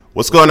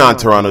What's going on,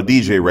 Toronto?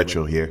 DJ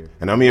Retro here,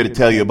 and I'm here to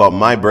tell you about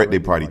my birthday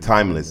party,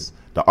 Timeless,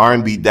 the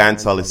R&B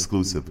dancehall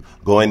exclusive,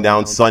 going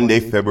down Sunday,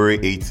 February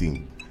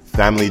 18th,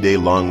 Family Day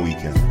long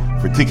weekend.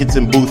 For tickets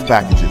and booth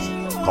packages,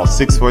 call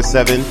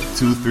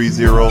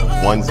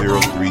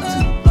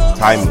 647-230-1032.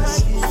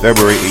 Timeless,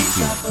 February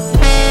 18th.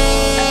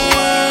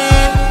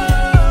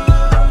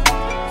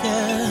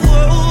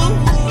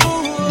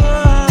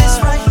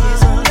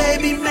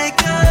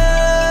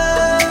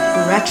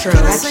 Retro.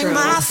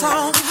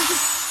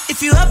 If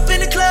you up in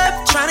the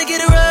club, trying to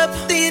get her up,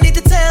 then you need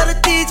to tell the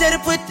DJ to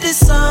put this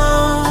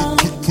song.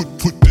 Put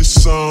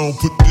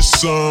this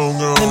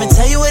song on. Let me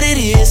tell you what it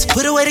is.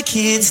 Put away the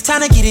kids.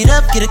 Time to get it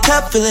up, get a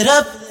cup, fill it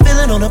up.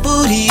 Feeling on the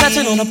booty,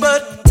 touching on the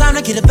butt. Time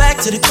to get it back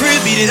to the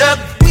crib, beat it up.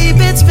 We've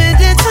been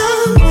spending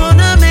time,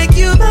 wanna make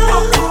you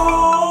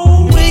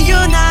mine. When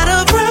you're not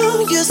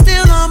around, you're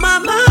still on my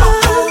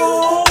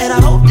mind. And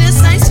I hope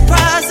this ain't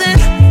surprising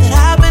that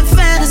I've been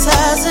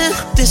fantasizing.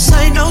 This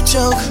ain't no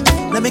joke.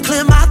 Let me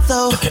clear my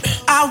throat.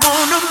 I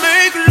wanna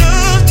make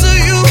love to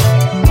you.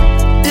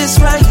 This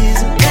right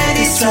here's a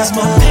panty drop,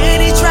 my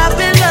panty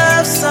dropping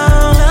love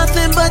song.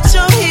 Nothing but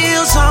your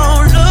heels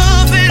on,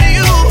 loving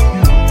you.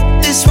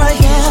 This right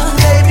here,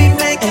 baby,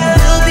 make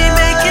and we'll be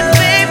making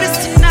babies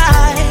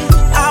tonight.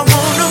 I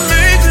wanna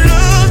make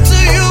love to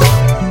you.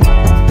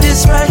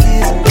 This right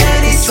here's a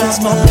panty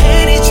drop, my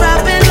panty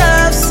dropping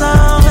love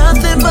song.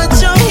 Nothing but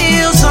your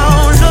heels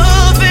on,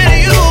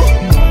 loving you.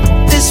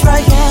 This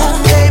right here,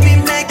 baby,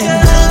 make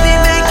and we'll be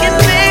making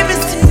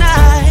babies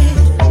tonight.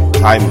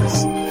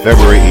 Timeless,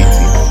 February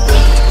 18th.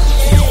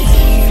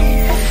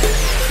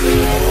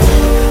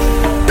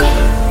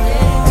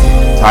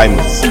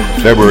 Timeless,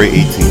 February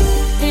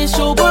 18th. It's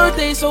your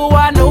birthday, so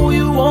I know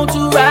you want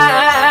to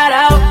ride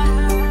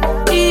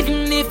out.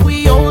 Even if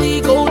we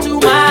only go to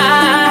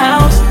my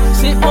house.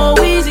 Sit more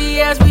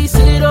easy as we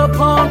sit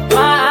upon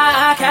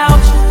my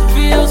couch.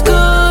 Feels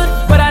good,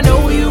 but I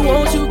know you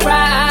want to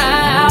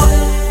cry out.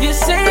 You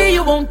say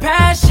you want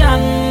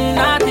passion,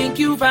 I think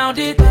you found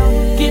it.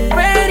 Get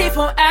ready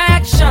for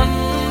action,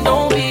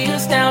 don't be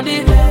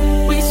astounded.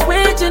 We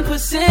switch in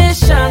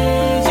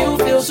positions, you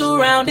feel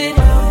surrounded.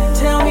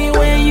 Tell me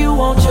where you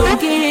want your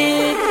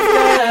gift.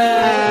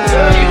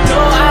 Girl,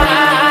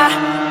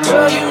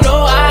 you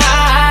know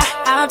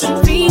I've been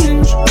feeling.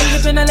 Wake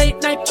up in the late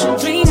night, been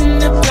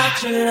dreaming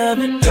about your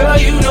loving. Girl,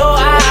 you know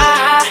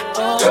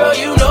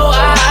I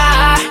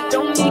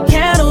don't need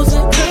candles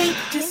and cake,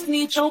 just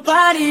need your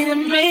body to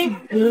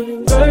make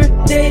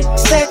birthday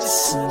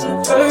sex,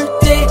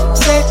 birthday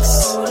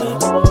sex.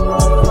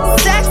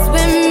 Sex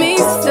with me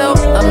so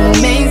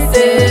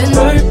amazing.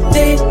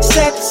 Birthday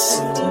sex,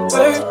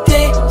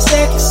 birthday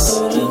sex.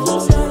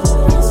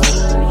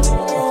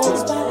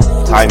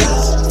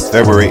 Timeless,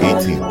 February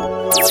 18th.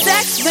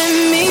 Sex with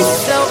me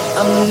so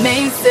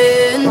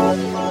amazing.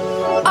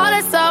 All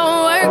this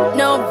all work,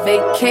 no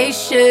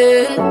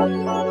vacation.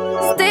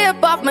 Stay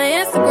up off my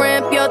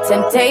Instagram, pure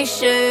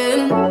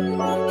temptation.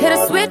 Hit a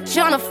switch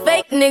on a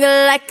fake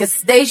nigga like a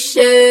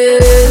station.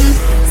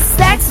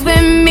 Sex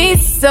with me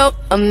so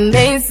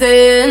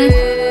amazing.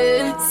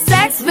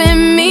 Sex with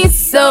me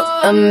so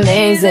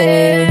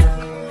amazing.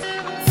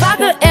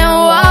 Vodka and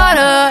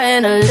water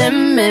and a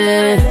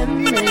lemon.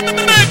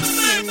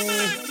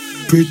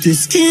 Pretty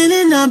skin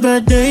in a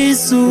birthday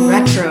suit.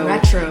 Retro.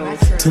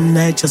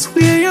 Tonight just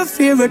wear your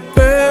favorite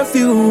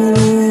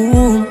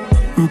perfume.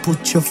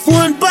 Put your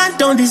phone back,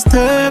 don't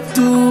disturb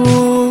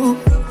too.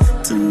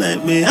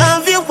 Tonight me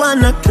have you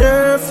on a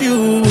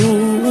curfew.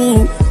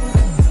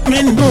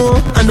 Me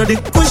know, I know the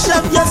push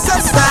up your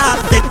stop.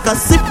 Take a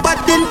sip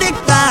out in the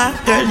car.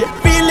 Girl, you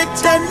really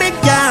turn me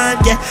on,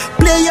 yeah.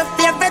 Play your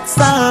favorite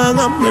song,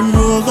 I'm in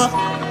over. I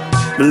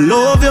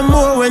love you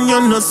more when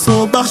you're not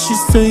sober. She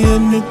say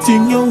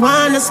anything you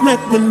want, just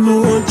make me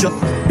know you.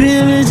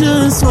 Baby,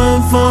 just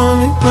wine for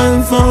me,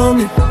 wine for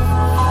me.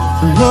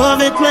 Love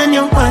it when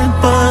you wine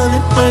for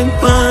it, wine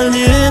for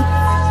it.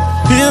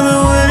 Baby,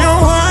 when you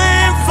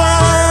wine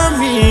for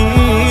me,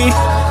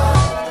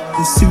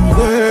 it's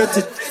worth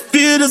it.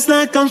 Feel just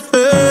like I'm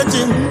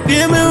virgin.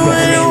 Baby,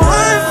 when you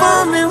wine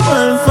for me,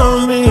 wine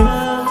for me.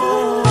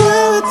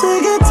 Baby,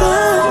 take your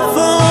time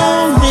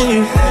for me.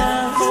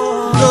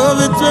 Love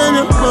it when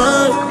you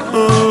wine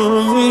for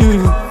me.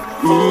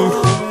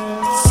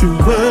 It's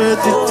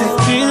worth it.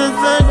 Feel just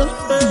like I'm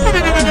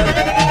virgin.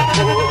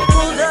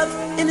 Pulled up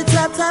in the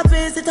top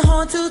is at the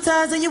horn 2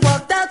 times and you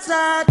walked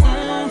outside.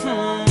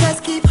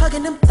 Just keep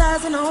hugging them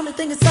thighs and the only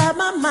thing inside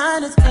my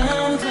mind is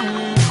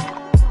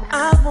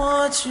I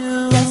want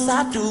you, yes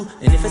I do.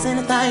 And if it's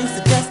anything,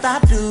 suggest I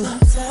do.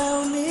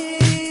 Tell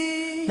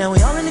me. Now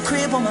we all in the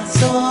crib on my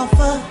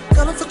sofa.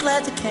 Girl, I'm so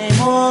glad you came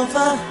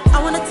over.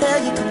 I wanna tell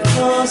you come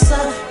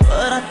closer,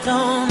 but I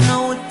don't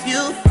know if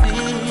you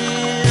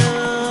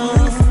feel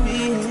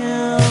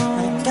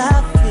like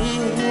I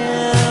feel.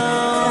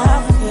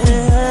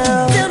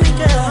 Tell me,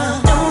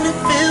 girl, don't it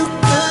feel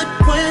good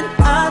when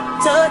I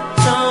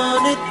touch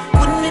on it?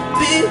 Wouldn't it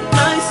be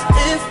nice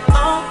if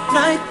all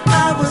night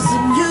I was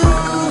in you?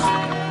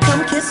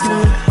 Come kiss me,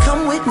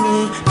 come with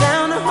me,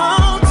 down the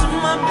hall to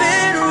my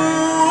bedroom.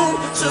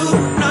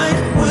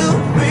 Tonight we'll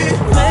be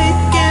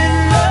making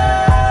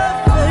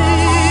love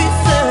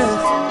faces,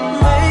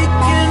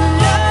 making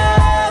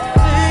love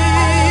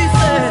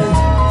faces.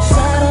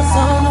 Shadows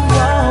on the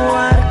wall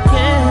while the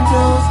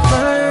candles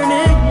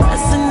burning,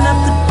 messing up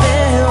the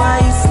bed while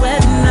you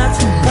sweating out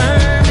your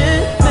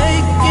burning.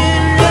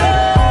 Making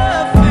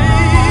love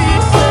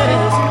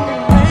faces,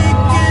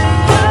 making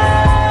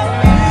love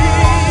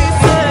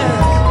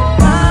faces.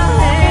 My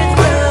hands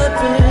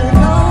rubbing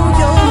on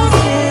your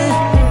skin.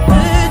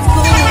 Let's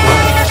go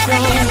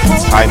retro.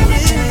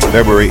 Timeless,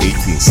 February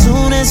 18th.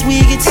 Soon as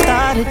we get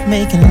started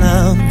making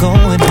love,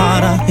 going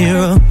hard, I hear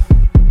a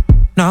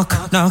knock,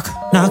 knock,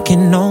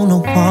 knocking on the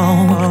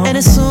wall. And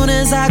as soon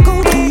as I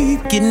go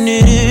deep, getting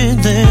it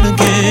in, then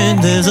again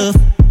there's a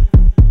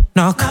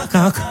knock,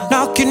 knock,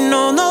 knocking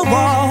on the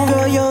wall.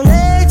 Girl, your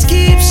legs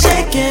keep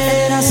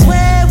shaking, I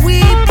swear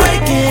we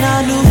breaking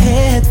our new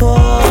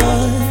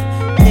headboard,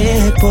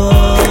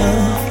 headboard.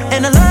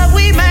 And the love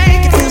we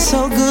make, it feels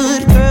so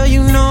good, girl,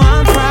 you know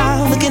I'm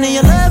proud. Looking at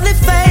your lovely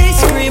face,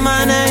 scream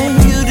my name,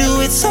 you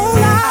do it so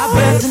loud. I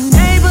bet the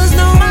neighbors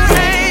know my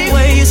name,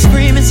 where you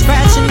screaming,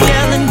 scratching,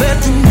 yelling.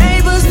 Bet the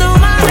neighbors know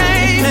my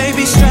name, they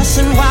be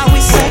stressing while we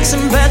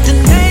sexing. Bet the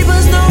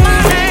neighbors know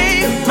my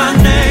name, my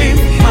name,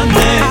 my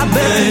name. I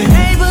bet the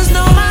neighbors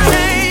know my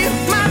name,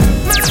 my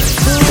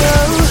So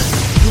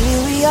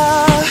here we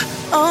are,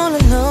 all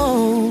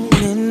alone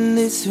in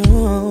this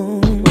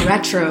room.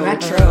 Retro.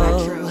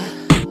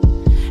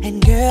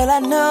 And girl, I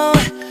know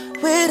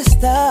where to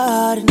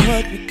start and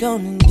what we're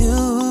gonna do.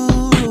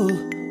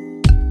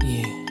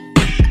 Yeah.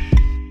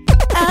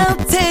 I'll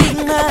take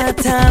my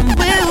time,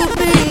 we'll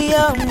be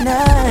all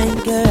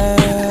night,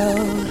 girl.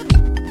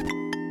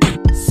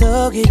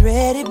 So get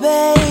ready,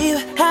 babe,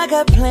 I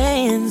got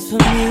plans for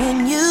me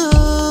and you.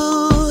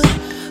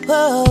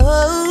 Whoa.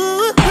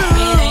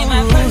 It ain't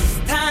my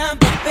first time,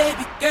 but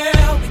baby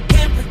girl, we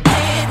can't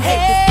pretend. Hey,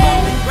 this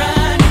moment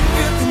right,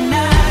 girl,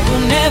 tonight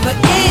will never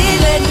end.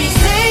 Let me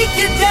take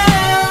you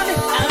down,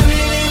 I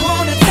really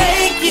wanna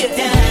take you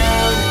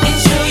down and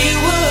show you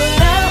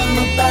what I'm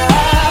about.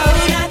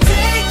 I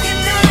take you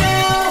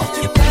down,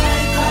 your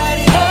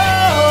body,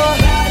 oh,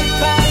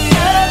 body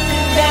up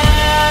and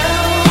down.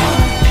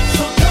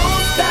 So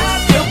don't stop,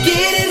 you'll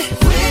get it,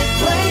 quit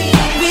playing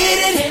with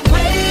it and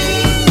wait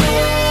no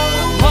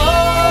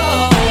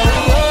more.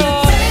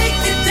 Take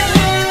you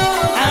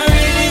down, I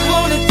really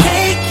wanna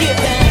take you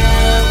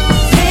down,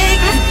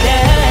 take you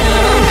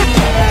down.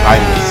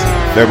 Timeless,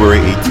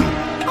 February 18th.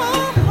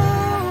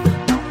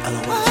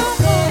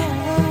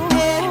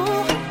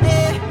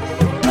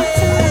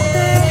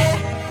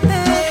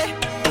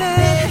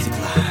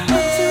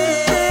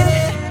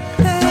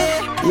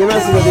 You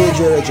messing with DJ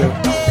Retro.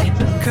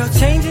 Girl,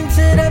 changing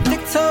to that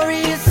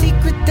Victoria's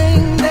Secret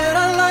thing that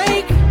I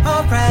like.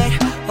 Alright,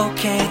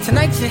 okay,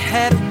 tonight you're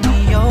having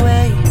me your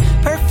way.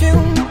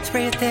 Perfume,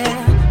 spray it there,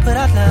 put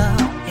our love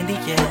in the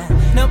air.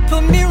 Now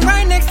put me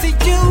right next to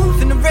you,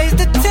 finna raise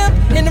the temp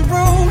in the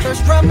room.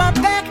 First rub my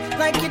back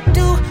like you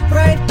do,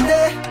 right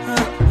there,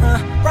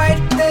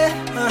 right there.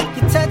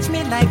 You touch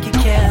me like you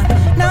care.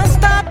 Now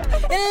stop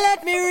and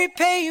let me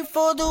repay you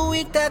for the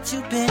week that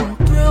you've been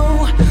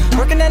through.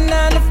 Working at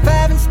 9 to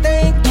 5 and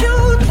staying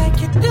cute like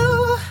you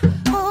do.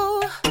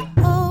 Oh,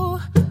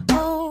 oh,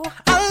 oh.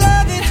 I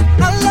love it,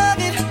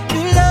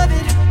 you love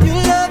it, you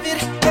love it.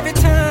 Every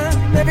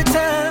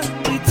time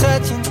we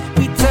touching.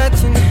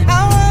 I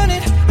want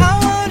it,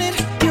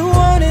 you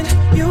want it,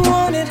 you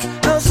want it.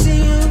 I'll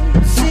see you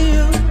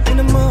in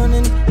the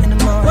morning.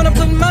 Wanna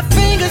put my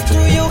fingers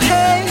through your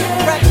hair,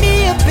 wrap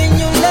me up in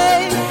your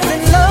legs,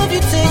 and love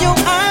you till your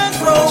eyes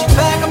roll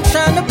back. I'm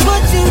trying to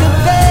put you to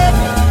bed.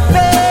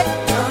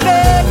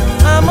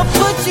 I'ma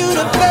put you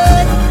to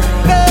bed.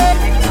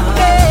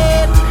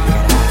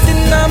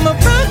 Then I'ma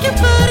rock your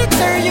body,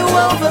 turn you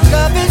over,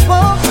 garbage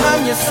won't.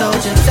 I'm your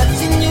soldier,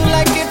 touching you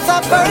like it's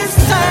our first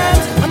time.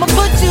 I'ma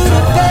put you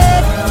to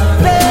bed.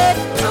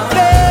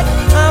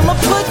 I'ma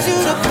put you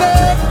to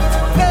bed.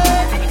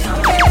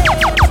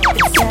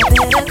 It's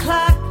 7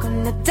 o'clock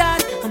on the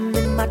dot. I'm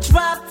in my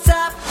drop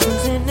top,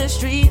 cruising the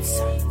streets.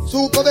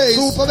 Super bass.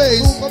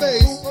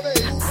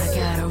 I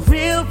got a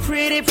real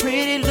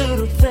pretty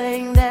little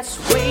thing that's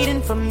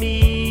waiting for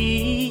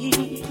me.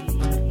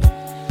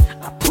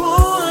 I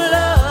pull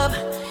up,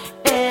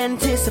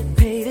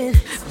 anticipating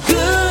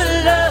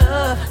good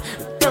love.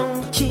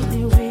 Don't keep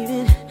me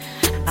waiting.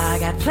 I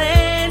got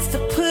plans to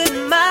put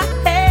my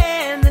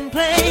hand in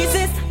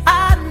places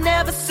I've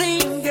never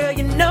seen. Girl,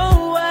 you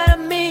know what I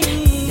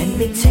mean. Let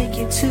me take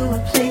you to a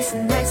place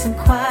nice and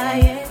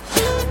quiet.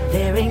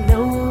 There ain't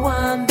no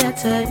one there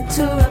to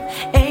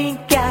interrupt.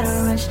 Ain't gotta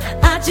rush.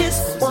 I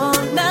just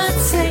wanna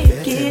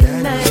take it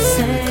nice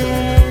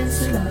and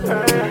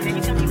slow.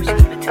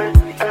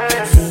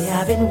 See,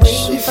 I've been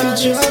waiting for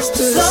this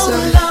for so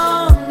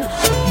long.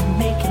 You're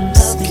making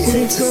love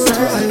until the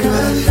sun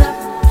comes up.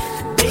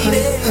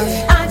 Baby,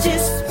 I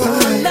just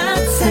wanna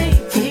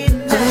take it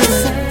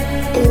nice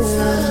and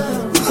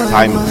slow.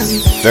 Timeless,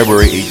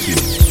 February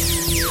 18th.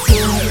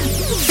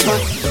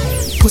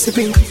 Pussy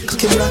pink,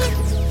 cocky black.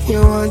 You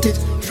want it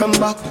from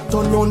back,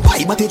 don't know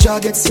why, but the jaw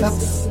gets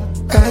slapped.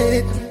 Ride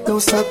it, don't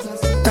stop.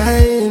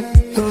 Ride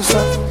it, don't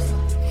stop.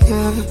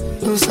 Yeah,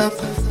 don't stop.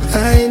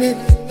 Ride it,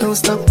 don't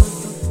stop.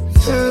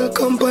 Girl,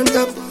 come on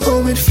top.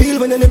 How it feel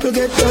when the nipple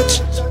get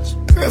touched?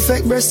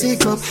 Perfect breasty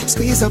cup,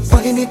 squeeze up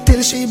on it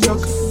till she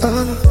broke.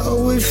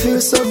 Oh, it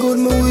feels so good,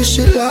 me wish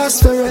it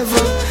lasts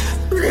forever.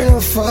 Rain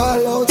or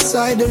fall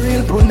outside the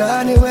real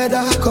punani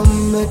weather.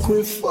 Come make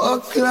we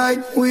fuck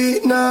like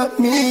we not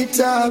meet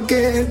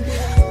again.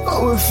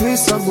 Oh, it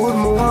feels so good,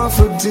 me want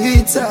for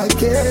it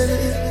again.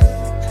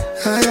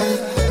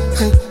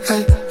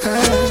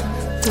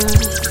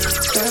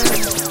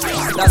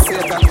 That's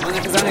it, and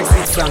it is the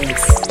next song.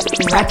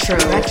 Retro.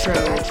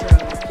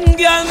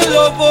 Girl, me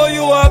love how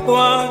you walk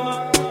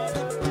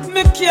on.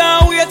 Me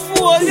can't wait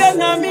for you in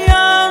me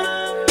arm.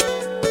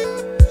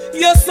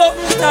 You're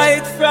something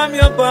tight from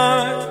your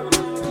band.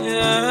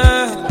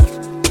 Yeah.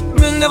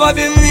 Me never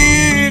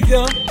believe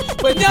you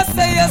when you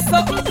say you're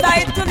something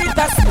tight to it,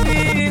 I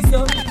squeeze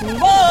you.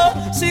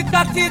 Oh, she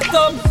cock it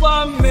up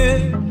for me.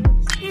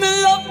 Me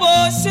love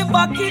how she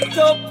back it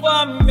up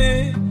for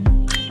me.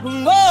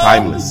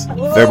 Timeless,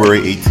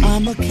 February 18th.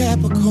 I'm a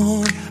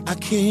Capricorn, I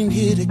came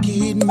here to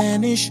get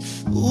managed.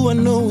 Ooh, I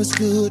know it's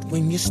good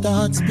when you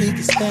start speaking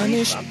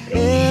Spanish.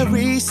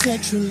 Very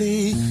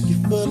sexually,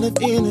 you're full of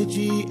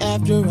energy.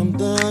 After I'm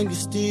done, you're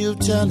still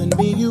telling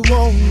me you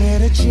won't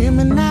let a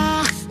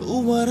Gemini. Ooh,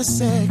 what a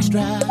sex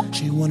drive.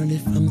 She wanted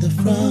it from the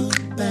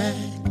front, back,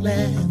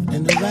 left,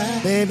 and the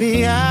right.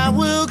 Baby, I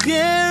will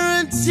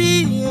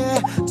guarantee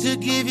to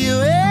give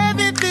you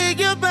everything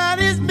your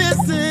body's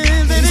missing.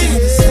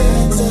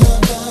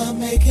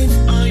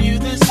 Are you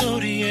the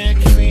zodiac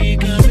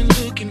freak I've been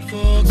looking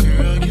for?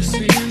 Girl, you're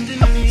sending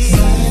me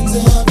signs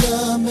of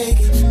love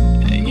making,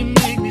 and you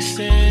make me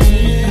sad.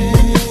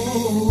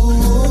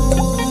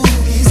 Ooh,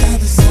 these are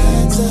the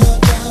signs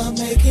of love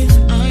making.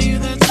 Are you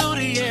the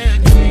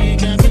zodiac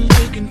freak I've been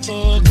looking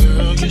for?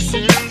 Girl, you're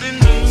sending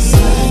me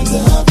signs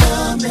of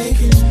love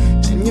making,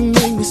 and you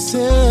make me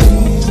sad.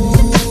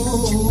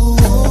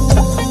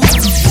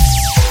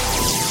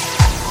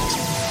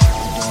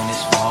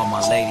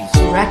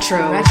 Retro.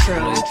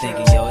 You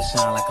thinking, yo, it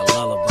sound like a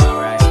lullaby,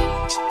 right?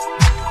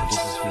 But this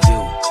is for you.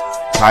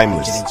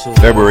 Timeless,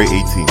 February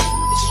 18th.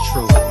 It's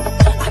true.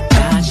 I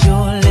got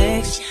your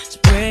legs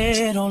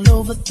spread all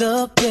over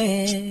the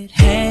bed,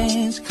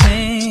 hands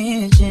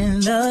clenching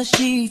the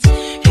sheets,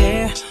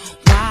 hair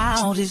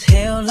wild as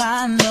hell.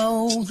 I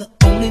know the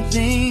only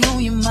thing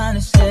on your mind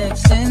is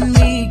sex and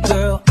me,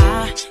 girl.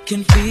 I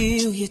can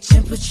feel your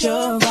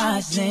temperature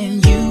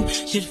rising. You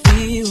should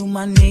feel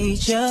my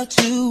nature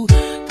too.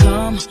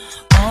 Come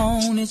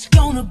on, it's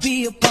gonna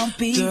be a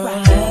bumpy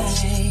ride.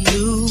 Let's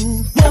do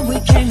what we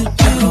came to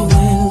do. When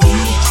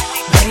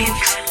we make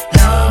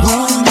love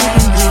all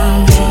night,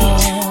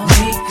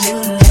 make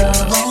good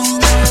love all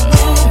night.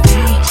 When we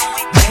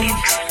make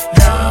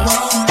love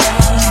all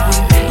night,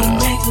 we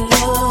make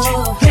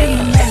love, make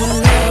love.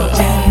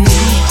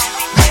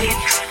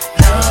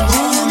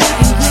 When we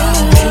make love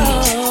all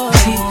night,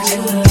 make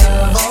good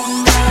love all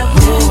night.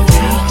 When we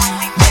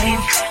make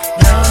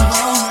love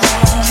all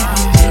night.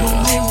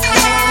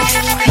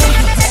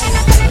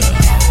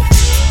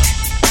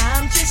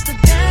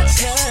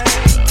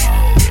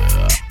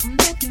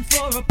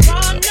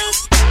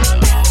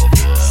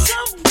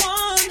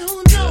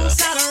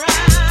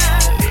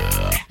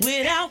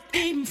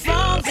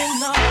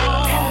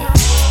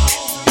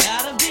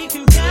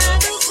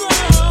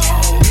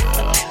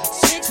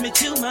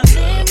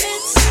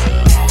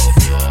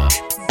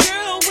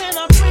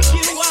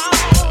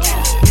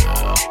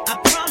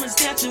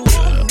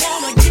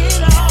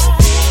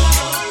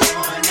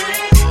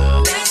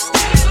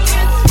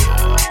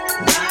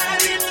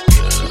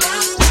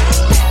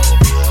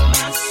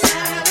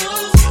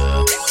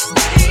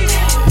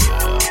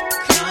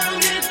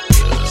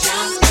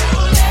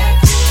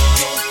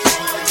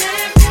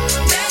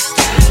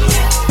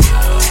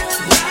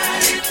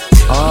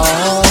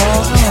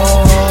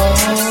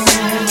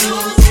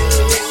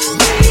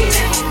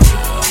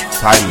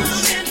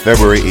 Timeless,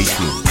 February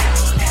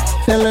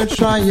 18th. Tell her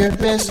try your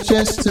best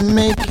just to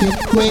make it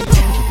quick.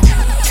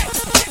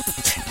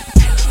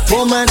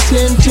 Pull my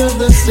 10 to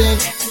the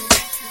 6.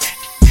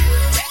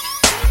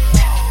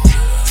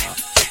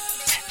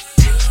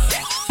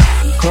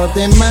 Cause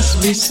there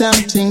must be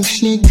something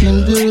she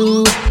can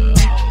do.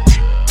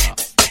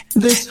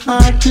 This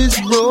heart is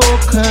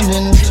broken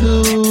in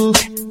two.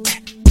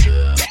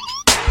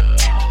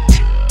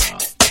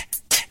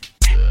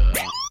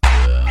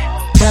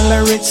 Tell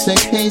her it's a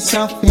case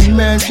of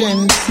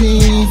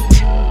emergency.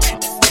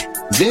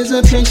 There's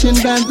a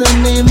patient by the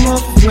name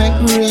of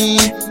Gregory.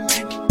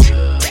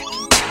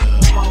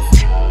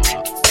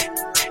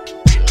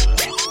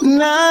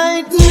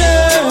 Night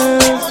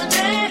nurse,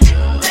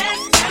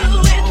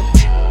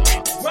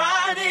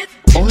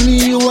 only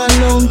you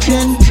alone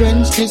can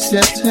quench this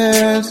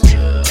thirst.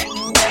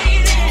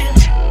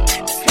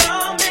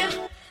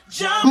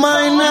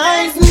 My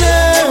night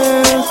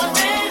nurse,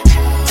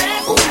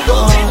 oh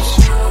gosh,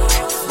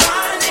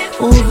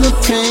 oh the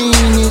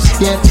pain is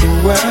getting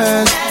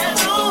worse.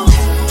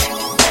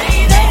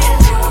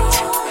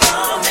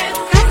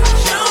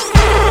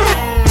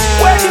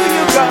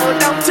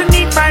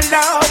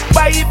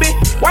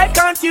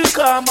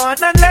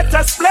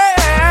 just play.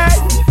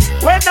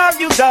 When are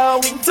you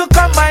going to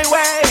come my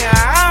way?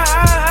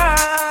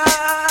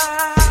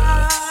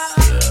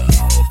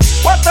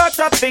 What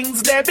other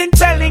things they've been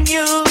telling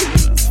you?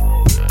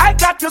 I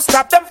got to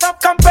stop them from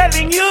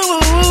compelling you,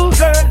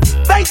 girl.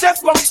 They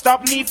just won't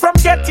stop me from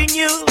getting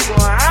you.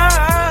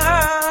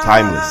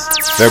 Timeless,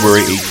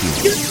 February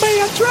 18th. Give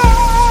me a try,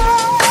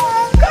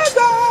 'cause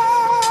I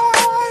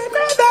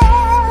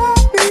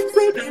things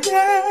will be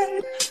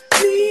dead.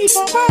 Leave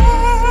my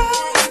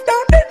mind,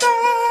 don't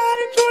deny,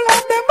 true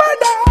love never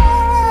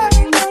die.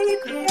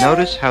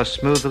 Notice how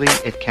smoothly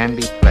it can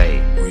be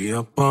played. We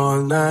up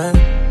all night,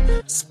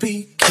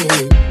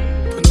 speaking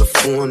on the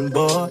phone,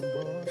 boy,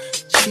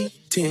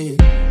 cheating.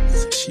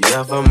 She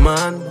have a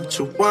man, but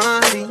you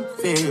want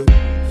even.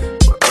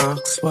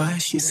 Ask why,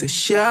 she said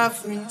she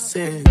have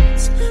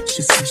reasons.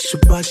 She said she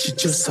bad, she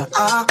just a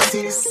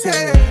artist.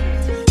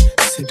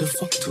 Said the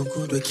fuck too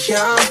good, we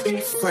can't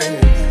be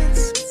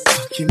friends.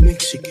 Fucking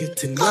make she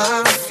get in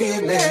my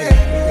feelings.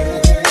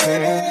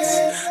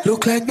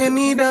 Look like they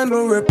need a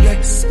no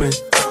replacement.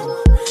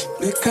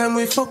 Next time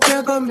we fuck,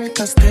 we gonna make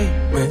a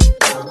statement.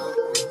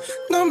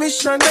 No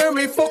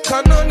missionary fuck,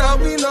 I know now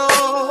we know.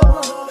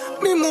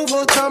 Me move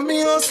out of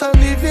me house and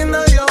live in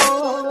a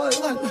yard.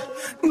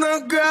 No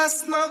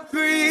grass, no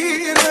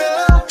green,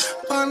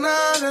 on the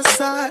other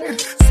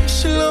side. Say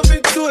she love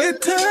it to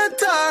it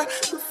tender.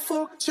 The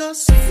fuck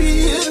just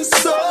feels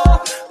so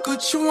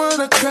good, you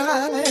wanna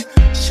cry.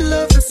 She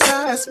love the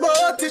size,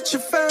 but did you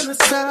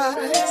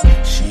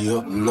fantasize? She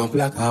open up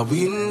like a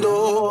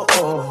window,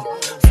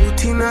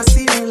 foot in a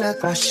ceiling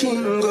like a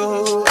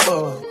shingle.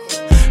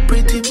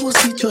 Pretty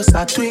pussy just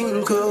a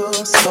twinkle,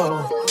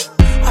 so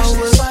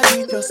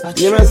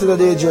you know, the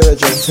DJ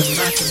Reggie. To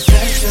my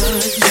confession,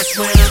 just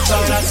when I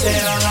thought I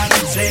said all I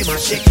can say, my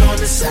chick on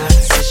the side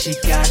said she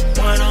got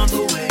one on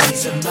the way.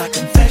 To my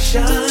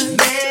confession,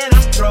 man,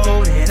 I'm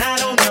thrown and I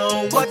don't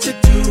know what to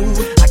do.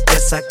 I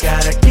guess I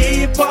gotta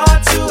give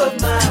part two of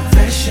my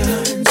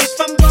confession. If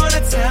I'm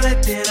gonna tell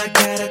it, then I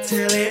gotta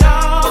tell it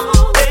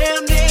all.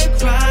 Damn, they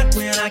cried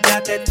when I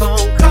got that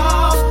phone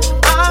call.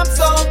 I'm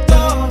so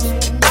thrown,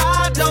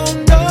 I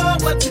don't know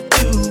what to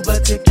do,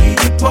 but to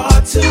give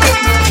part two of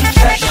my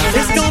confession.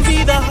 It's gonna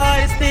be the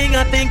hardest thing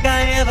I think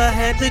I ever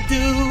had to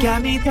do.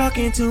 Got me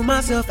talking to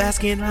myself,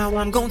 asking how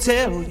I'm gonna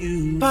tell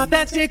you. About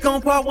that chick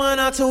on part one,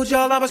 I told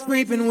y'all I was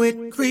creeping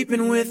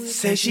with.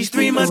 Say she's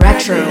 3 months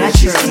pregnant,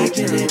 she's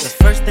keeping it. The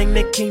first thing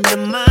that came to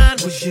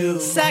mind was you.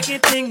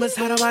 Second thing was,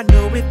 how do I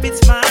know if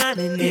it's mine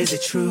and is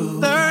it true?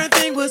 Third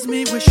thing was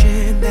me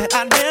wishing that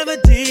I never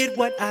did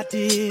what I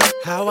did.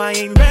 How I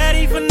ain't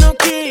ready for no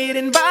kid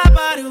and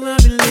bye-bye to a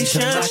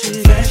relationship. To my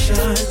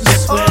confession,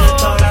 just when I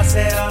thought I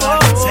said all I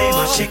could say,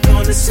 my chick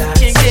on the side,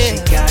 she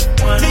got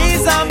one.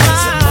 These are my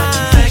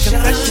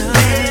confessions,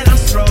 man, I'm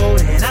thrown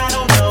and I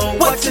don't know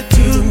what to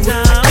do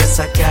now. I guess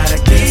I gotta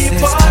give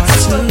part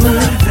two of my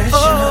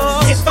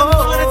confessions. If I'm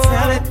gonna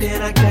tell it,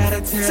 then I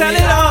gotta tell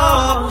it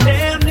all.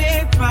 Damn,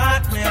 they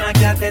cried when I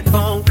got that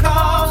phone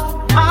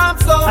call. I'm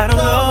so I don't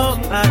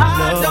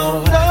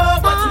know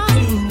what to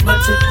do, but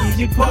to give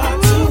you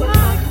part two.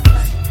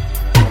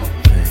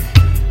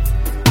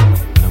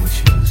 Know what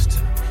you used to.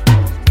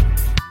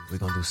 We're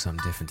gonna do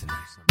something different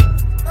tonight.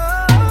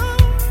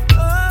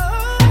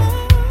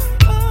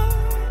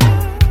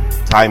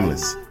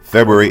 Timeless,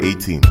 February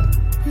 18th.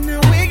 Now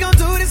we gon'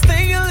 do this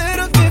thing a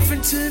little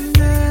different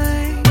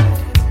tonight.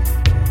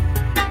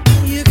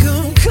 You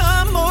gon'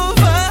 come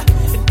over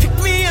and pick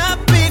me up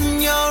in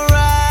your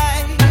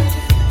ride.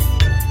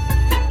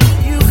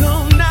 You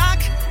gon' knock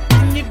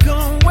and you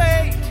gon'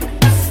 wait.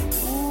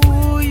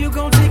 Ooh, you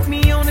gon' take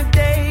me on a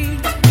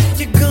date.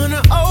 You're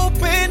gonna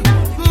open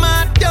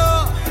my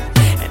door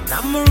and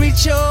I'ma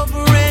reach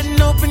over and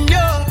open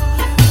yours.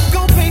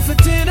 Gon' pay for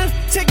dinner,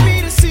 take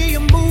me to see a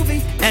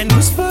movie, and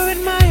whisper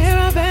in my ear,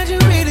 I bet you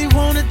really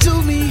wanna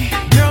do me.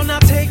 Girl, now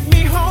take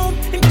me home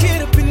and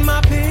get up in my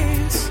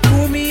pants.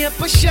 Pour me up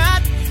a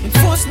shot and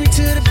force me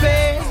to the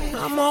bed.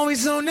 I'm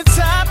always on the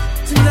top,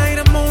 tonight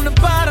I'm on the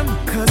bottom.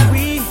 Cause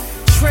we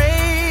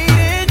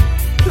traded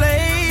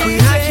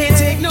places. I can't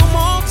take no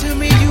more, to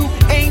me you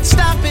ain't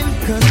stopping.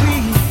 Cause we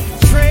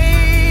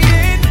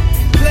traded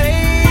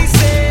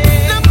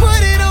places. Now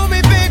put it on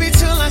me, baby,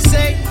 till I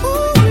say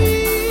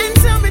ooh-wee. And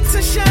tell me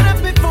to shut up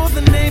before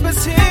the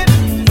neighbors hear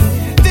me.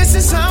 This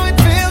is how it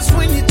feels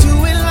when you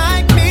do it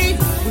like me.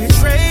 We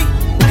trading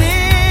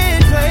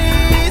places.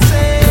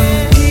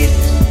 Gon' get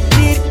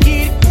it,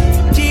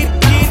 gon' get it,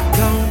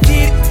 gon'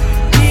 get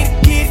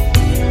it,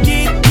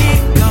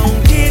 gon'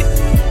 get it,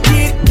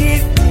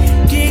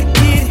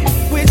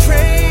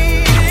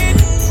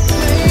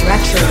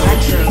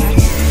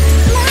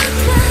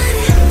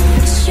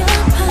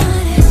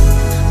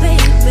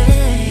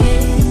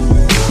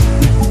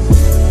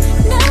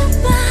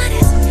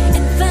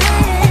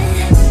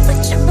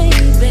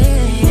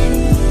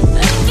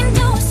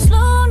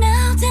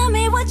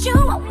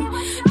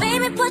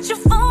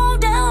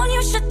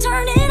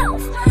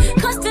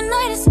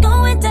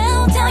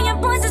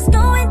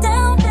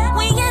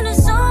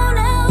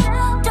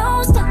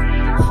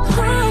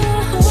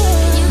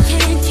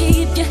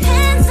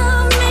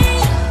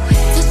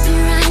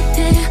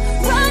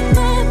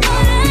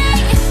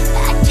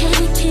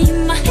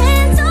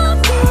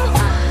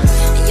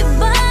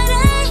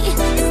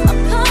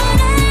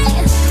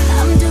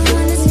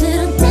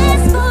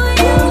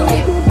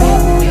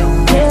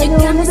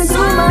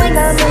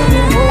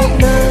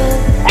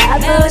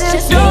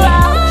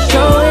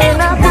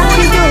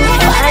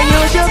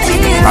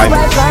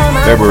 Timeless,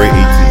 February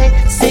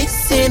 18th.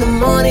 6 in the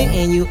morning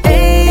and you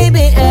ain't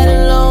been at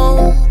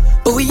alone,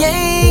 but we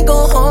ain't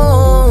go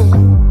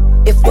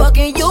home. If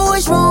fucking you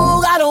is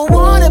wrong, I don't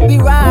wanna be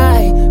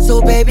right.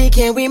 So baby,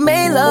 can we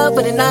make love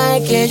for the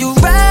night? Can you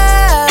ride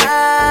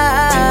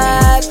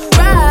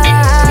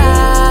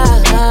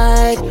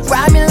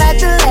me like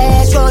the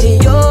last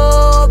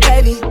rodeo,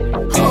 baby?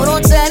 Hold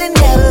on tight and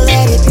never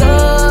let it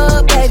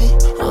go, baby.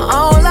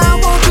 All I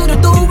want you to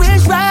do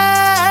is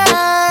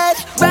ride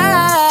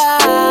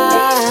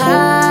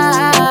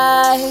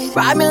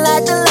me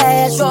like the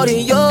last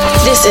rodeo.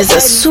 This is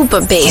a Super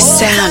Bass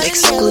Sound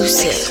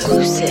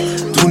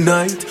exclusive.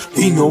 Tonight,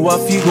 you know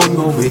what you gon'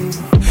 know it.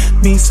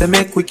 Me say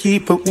make we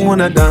keep it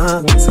wanna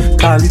dance.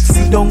 Call it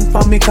sit down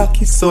for me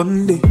cocky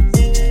Sunday.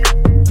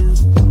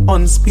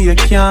 On spear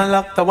can't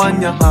lock the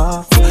one you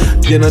have.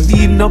 You don't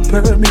need no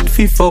permit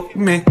fi fuck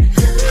me.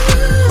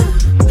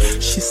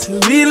 She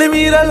said really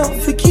me the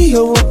love fi keep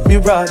you up me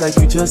brother.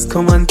 You just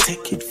come and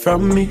take it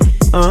from me.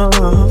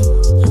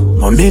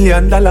 $1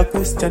 million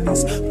question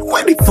is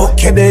where the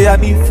fuck you there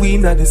and if we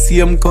in the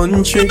same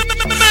country?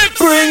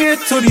 Bring it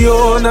to the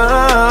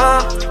owner.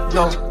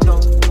 No.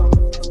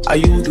 I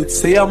you did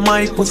say I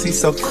my pussy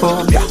so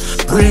come, yeah.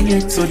 Bring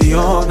it to the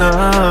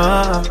owner.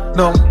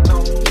 No.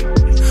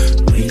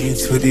 Bring it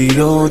to the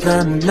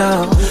owner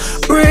now.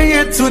 Bring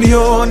it to the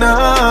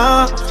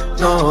owner.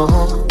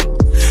 No.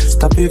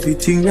 Stop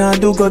everything I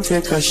do, go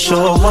take a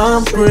show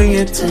and bring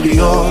it to the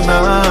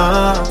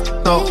owner.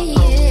 No. Bring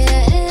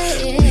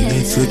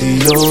it to the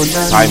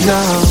owner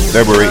now.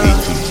 February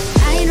 18th.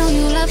 I know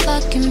you love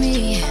fucking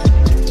me.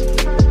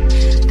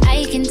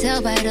 I can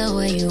tell by the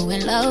way you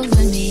in love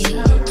with me.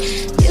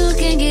 You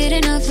can't get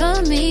enough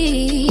of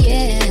me,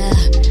 yeah.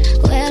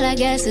 Well, I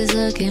guess it's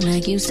looking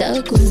like you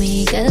stuck with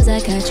me, cause I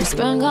got you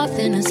sprung off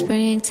in the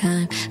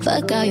springtime.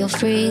 Fuck all your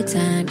free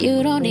time,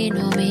 you don't need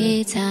no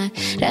me time.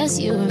 That's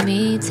you and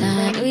me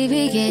time. We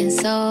be getting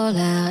so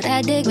loud,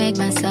 that dick make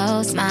my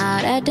soul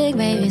smile. That dick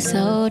made me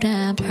so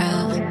damn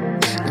proud.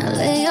 Now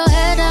lay your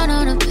head down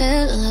on a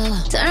pillow,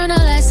 turn the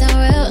lights down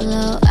real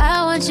low.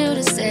 I want you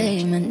to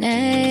say my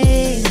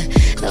name.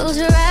 Close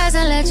your eyes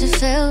and let your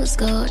feels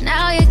go.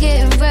 Now you're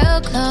getting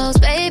real close,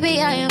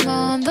 baby, I am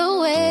on the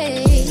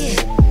way.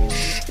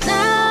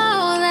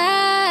 Now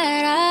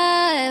that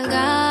I've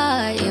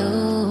got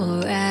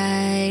you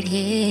right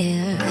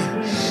here,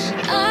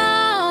 I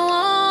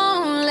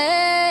won't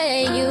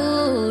let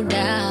you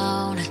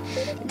down.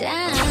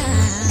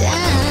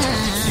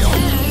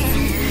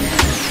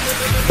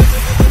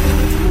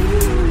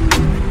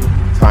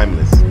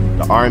 Timeless,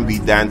 the R&B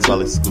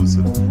dancehall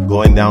exclusive,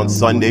 going down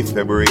Sunday,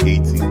 February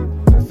 18th.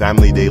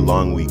 Family Day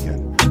long weekend.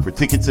 For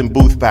tickets and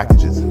booth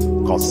packages,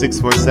 call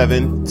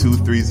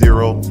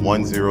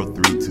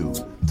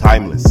 647-230-1032.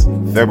 Timeless,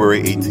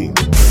 February 18th.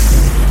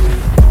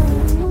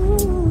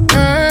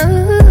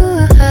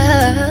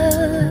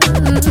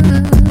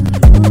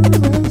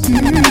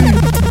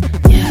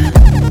 Yeah.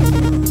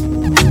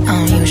 I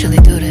don't usually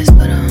do this,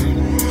 but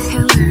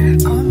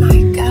oh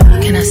my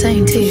God. Can I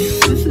sing to you?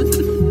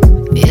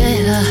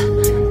 Yeah.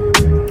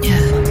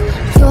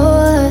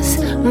 Yours,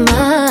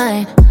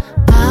 mine,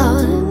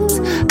 ours.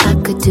 I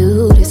could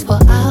do this for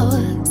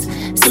hours.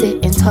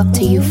 Sit and talk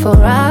to you for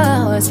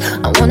hours.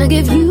 I wanna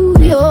give you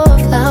your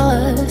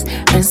flowers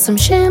and some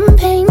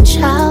champagne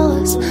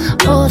showers,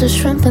 all the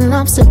shrimp and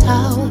lobster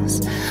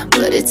towers.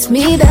 But it's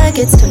me that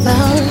gets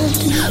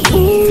devoured.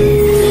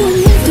 Ooh,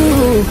 you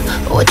do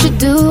what you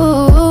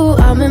do,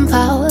 I'm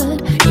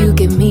empowered. You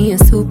give me a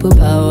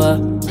superpower.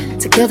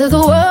 Together the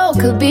world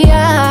could be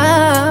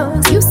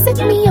ours. You sit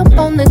me up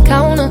on the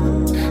counter,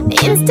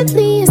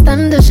 instantly it's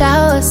thunder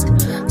showers,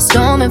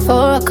 storming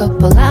for a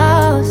couple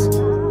hours.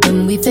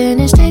 When we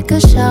finish, take a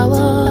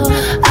shower.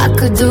 I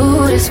could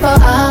do this for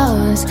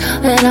hours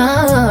and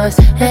hours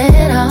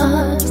and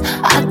hours.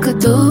 I could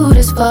do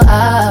this for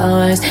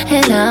hours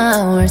and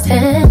hours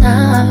and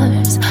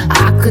hours.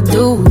 I could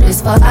do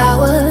this for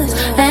hours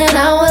and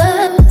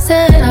hours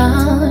and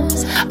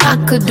hours. I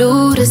could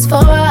do this for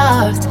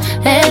hours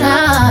and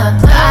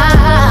hours.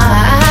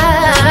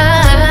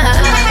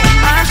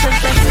 I took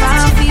that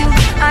time for you.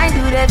 I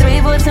do that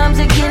 3-4 times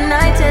again.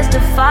 I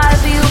testify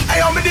for you.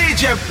 Hey, I'm a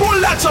DJ.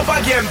 Pull that up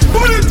again.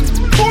 Pull it.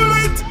 Pull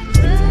it.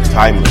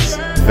 Timeless,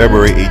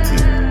 February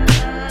 18th.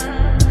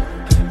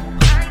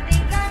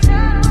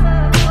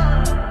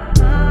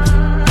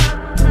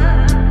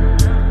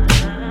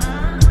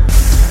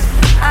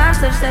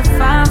 Touch that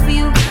fire for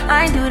you.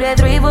 I do that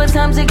 3-4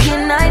 times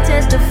again. I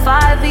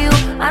testify for you.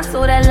 I'm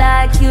so that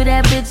like you,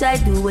 that bitch. I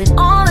do it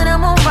all of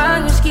them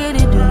around. You scared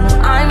to do?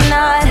 I'm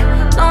not.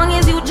 Long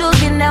as you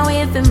joking, now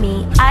in for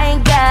me. I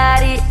ain't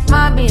got it.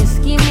 My bitch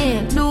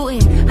scheming,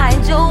 doing,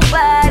 hide your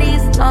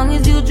bodies. Long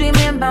as you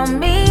dreaming about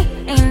me,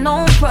 ain't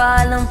no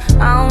problem.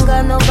 I don't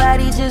got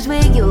nobody just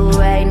with you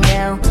right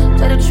now.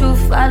 Tell the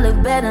truth, I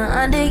look better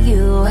under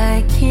you.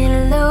 I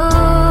can't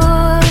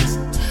lose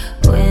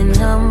when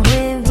I'm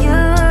with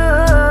you.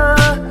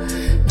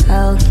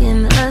 How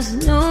can us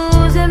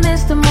lose and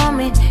miss the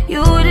moment?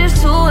 You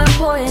just too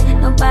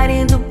important.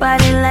 Nobody do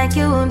body like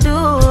you do.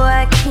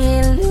 I can't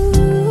can't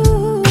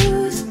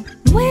lose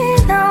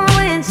when I'm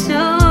with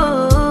you.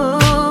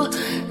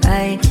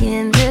 I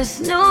can't just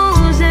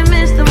snooze and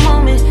miss the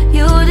moment.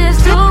 You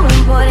just too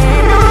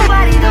important.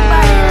 Nobody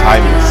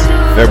Timeless,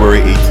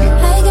 February 18th.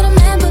 I got a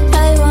man, but I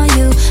want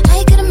you.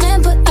 I got a man,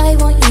 but I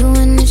want you.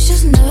 And it's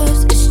just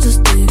nerves, it's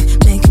just dick,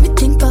 making me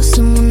think about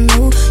someone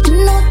new. You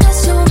know that's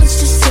so much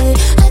to say.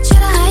 I try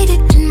to hide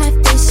it in my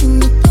face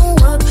and it don't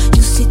work.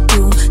 You see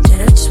through that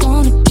I just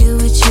wanna get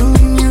with you.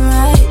 And you're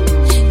right,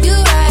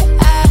 you're right.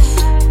 I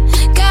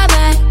got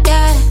my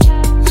guy,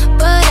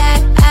 but I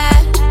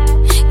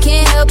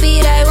can't help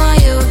it. I want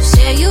you.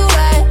 Say you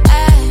right.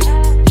 I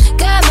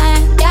got my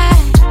guy,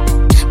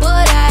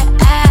 but I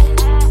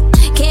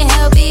can't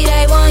help it.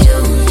 I want you.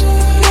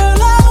 Girl,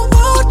 I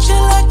want you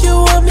like you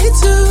want me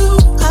to.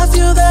 I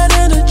feel that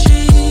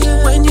energy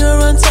when you're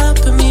on top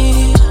of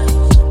me.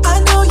 I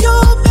know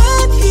your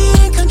man, he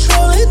ain't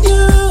controlling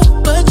you,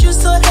 but you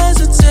still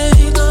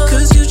hesitate,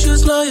 cause you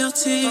choose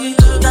loyalty.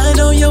 I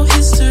know your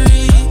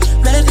history,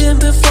 met him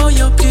before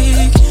your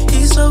peak.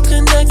 He's so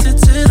connected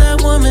to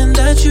that woman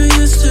that you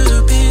used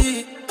to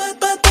be.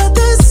 But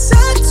this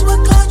sex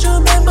will cloud your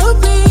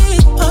memory.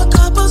 A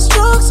couple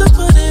strokes to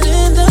put it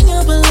in, then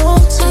you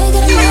belong to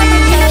me.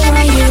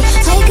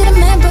 I got a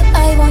man, but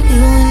I want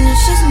you. And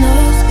it's just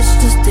nerves, it's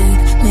just dick,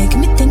 making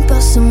me think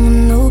about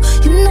someone new.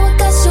 You know I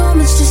got so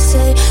much to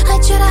say. I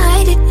try to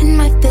hide it in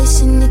my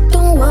face and it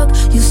don't work.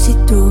 You see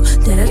through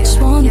that I just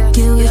wanna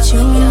get with you.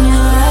 And you're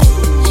right,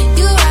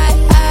 you're right.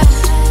 I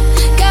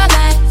got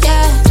my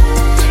guy,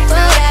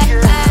 but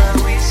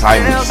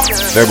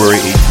Timeless, February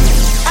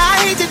 18th. I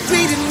hate that we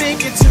didn't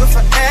make it to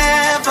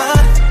forever.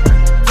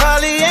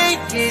 Probably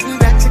ain't getting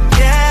back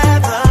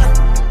together,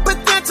 but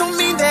that don't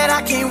mean that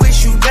I can't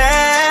wish you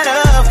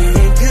better. We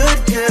ain't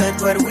good,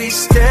 but we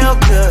still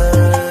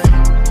good.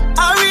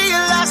 I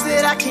realize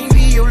that I can't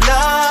be your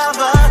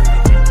lover.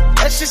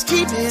 Let's just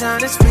keep it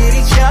honest with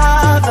each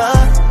other.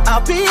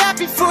 I'll be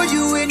happy for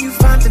you when you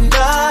find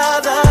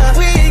another.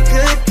 We ain't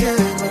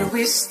good, but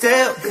we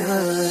still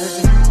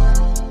good.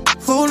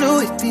 Who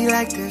knew it'd be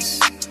like this?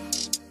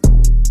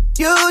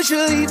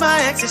 Usually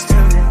my exes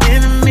turn to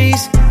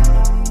enemies,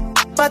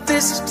 but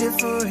this is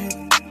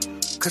different,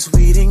 cause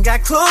we done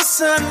got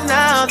closer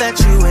now that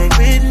you ain't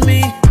with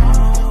me.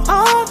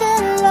 All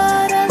that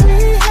love that we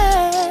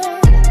had,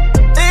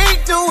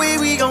 ain't no way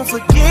we gon'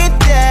 forget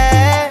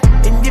that.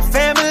 And your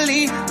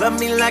family, love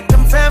me like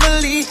I'm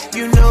family.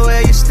 You know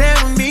where you stand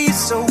with me,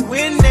 so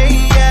when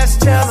they ask,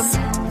 tell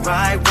them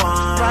right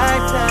one,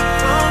 right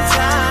time, wrong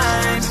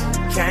times.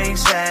 Can't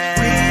say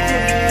we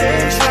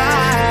didn't try.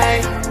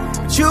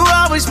 But you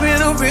always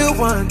been a real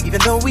one, even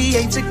though we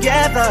ain't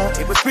together.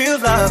 It was real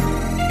love,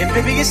 and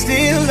baby it's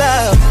still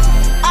love.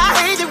 I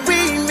hate that we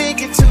ain't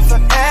make it to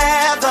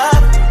forever.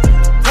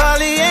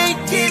 Probably ain't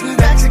getting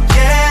back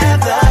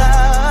together,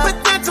 but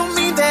that don't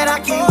mean that I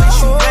can't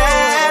wish you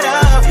better.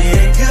 We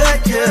ain't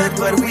good,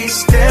 but we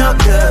still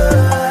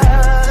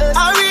good.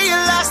 I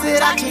realize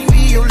that I can't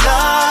be your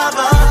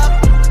lover.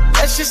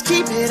 Let's just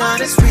keep it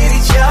honest with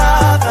each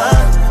other.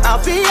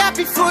 I'll be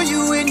happy for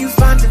you when you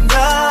find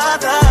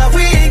another.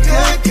 We ain't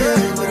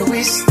good, but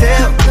we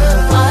still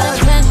good. all the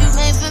plans you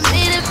made for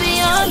me to be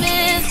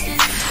honest,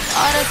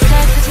 all the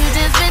texts you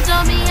just sent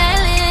on me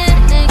ain't lit.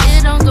 Nigga,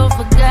 don't go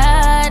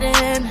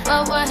forgotten,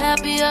 but we're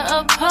happier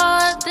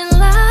apart than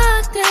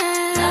locked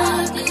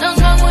in. Don't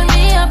come with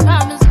me, I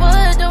promise,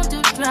 but don't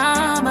do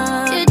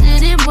drama. It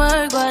didn't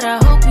work, but I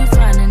hope you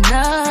find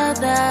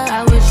another.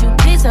 I wish you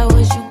peace, I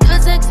wish you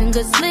good sex and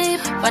good sleep.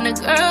 Find a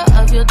girl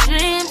of your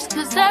dreams,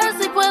 cause I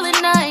sleep well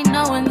at night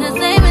knowing this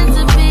ain't meant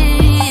to be.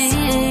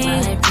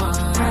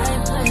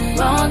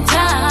 Wrong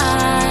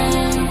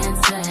time,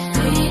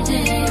 we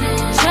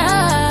didn't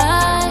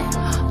try.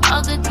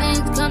 All good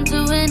things come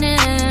to an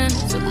end,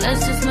 so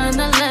let's just learn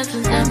the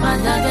lessons that my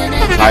loving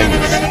is.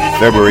 Timeless,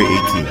 February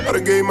 18th. I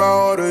done gave my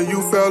all to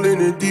you, fell in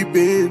the deep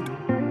end.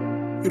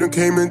 You done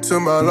came into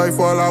my life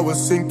while I was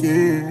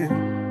sinking.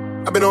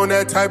 I've been on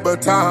that type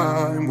of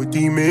time with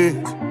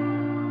demons.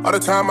 All the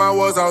time I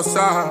was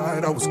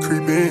outside, I was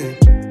creeping.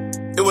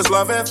 It was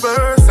love at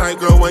first sight,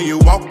 girl, when you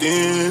walked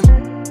in.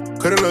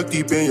 Couldn't look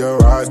deep in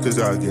your eyes, cause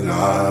I get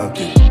locked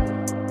in.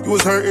 You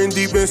was hurting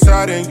deep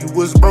inside and you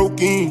was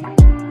broken,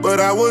 but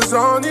I was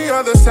on the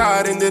other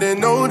side and didn't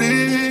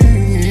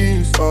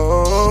notice.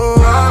 Oh,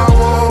 I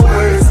won't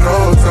waste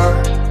no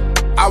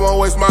time. I won't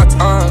waste my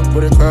time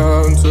when it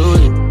comes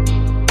to you.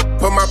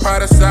 Put my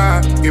pride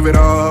aside, give it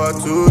all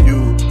to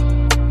you.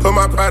 Put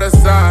my pride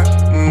aside,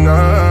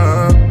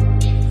 nah.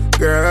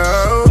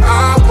 Girl,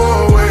 I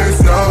won't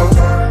waste no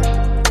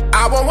time.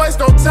 I won't waste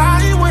no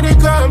time when it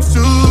comes to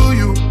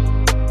you.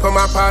 Put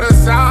my pride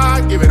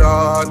aside, give it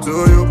all to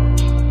you.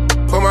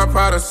 Put my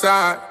pride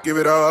aside, give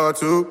it all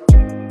to.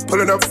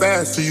 Pulling up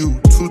fast for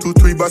you, 2, 2,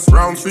 3 bus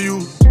rounds for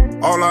you.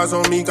 All eyes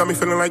on me, got me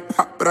feeling like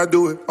pop, but I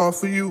do it all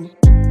for you.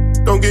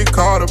 Don't get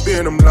caught up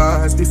in them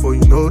lies before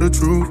you know the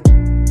truth.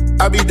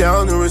 I be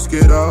down to risk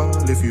it all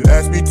if you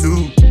ask me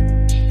to.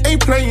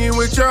 Ain't playing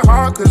with your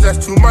heart, cause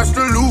that's too much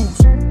to lose.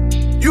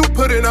 You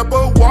putting up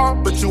a wall,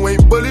 but you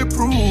ain't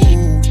bulletproof.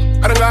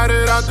 I done got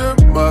it out the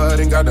mud,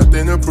 ain't got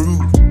nothing to prove.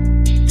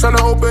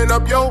 Tryna open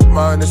up your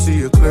mind and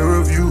see a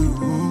clearer view.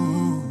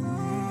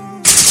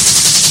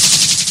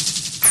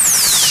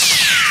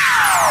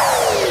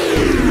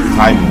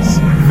 Timeless,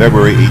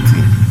 February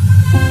 18th.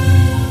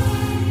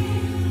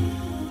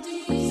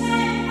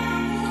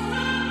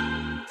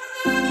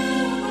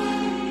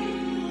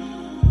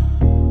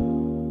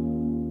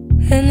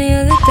 Any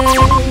other day,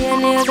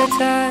 any other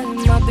time,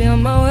 I'll be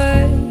on my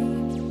way.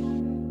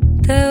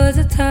 There was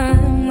a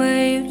time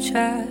where you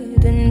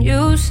tried and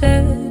you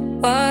said,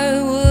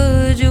 why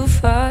would you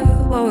fight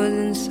what was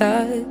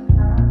inside?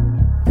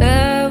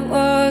 That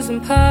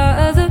wasn't part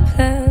of the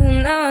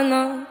plan. Now I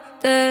know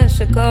that I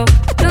should go.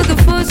 Looking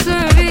for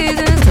some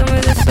reasons. Tell me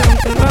there's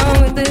something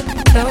wrong with it.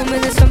 Tell me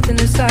there's something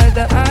inside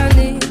that I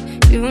need.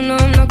 Even though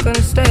I'm not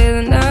gonna stay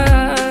the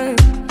night.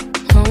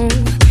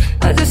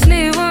 I just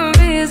need one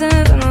reason.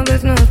 I know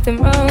there's nothing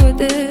wrong with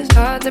this.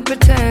 Hard to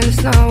pretend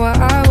it's not what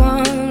I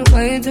want.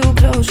 Way too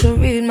close to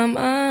read my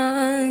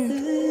mind.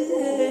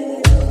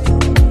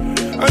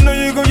 I know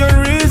you got your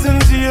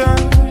reasons, yeah.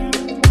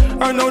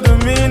 I know the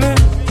meaning.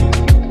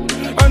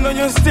 I know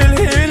you're still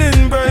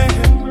healing, baby,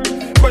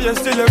 but you're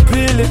still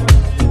appealing.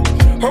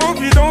 Hope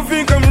you don't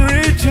think I'm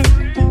reaching,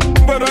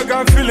 but I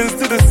got feelings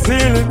to the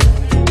ceiling.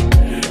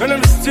 And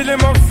I'm still in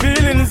my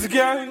feelings,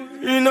 girl.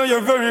 You know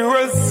you're very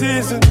well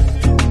seasoned.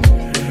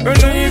 I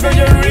know you got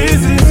your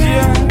reasons,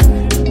 yeah.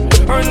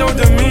 I know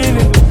the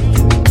meaning.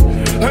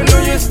 I know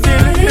you're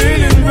still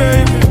healing,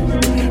 baby,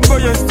 but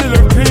you're still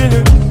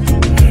appealing.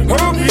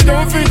 Hope you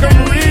don't think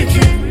I'm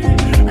reaching,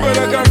 but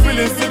I got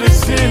feelings to the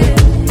ceiling.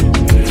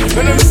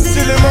 And I'm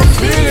still in my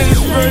feelings,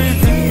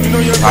 baby. You know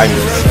you're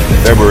Timeless,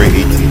 February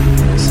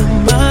 18th.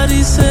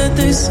 Somebody said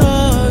they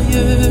saw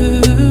you.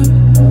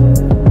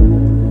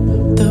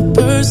 The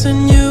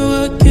person you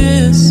were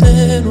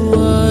kissing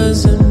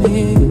wasn't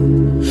me.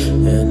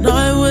 And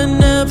I would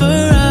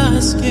never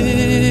ask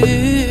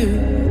you.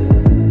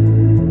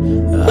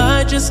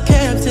 I just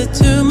kept it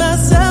to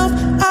myself.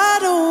 I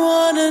don't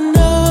wanna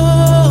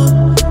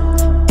know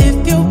if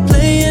you're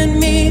playing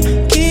me.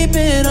 Keep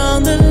it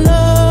on the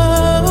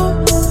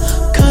low,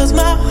 'cause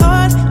my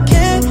heart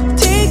can't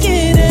take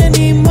it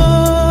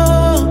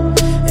anymore.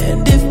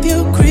 And if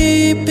you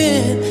creep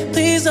in,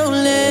 please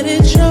don't let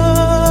it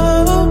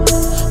show.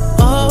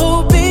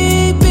 Oh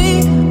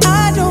baby,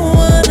 I don't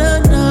wanna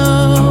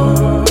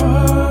know.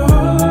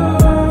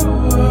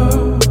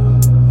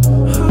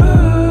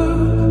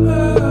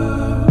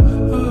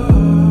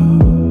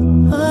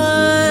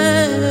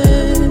 I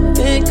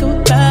think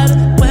about it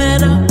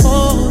when I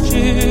hold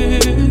you.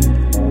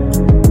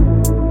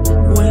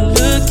 When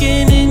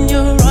looking in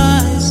your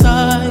eyes,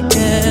 I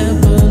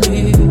can't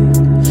believe.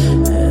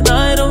 And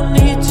I don't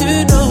need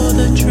to know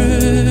the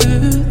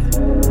truth.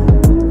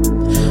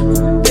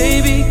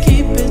 Baby,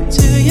 keep it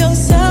to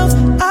yourself.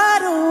 I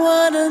don't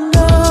wanna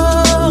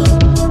know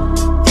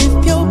if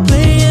you're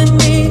playing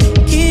me.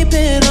 Keep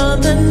it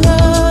on the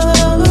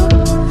low,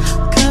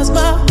 'cause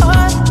my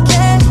heart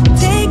can't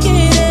take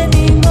it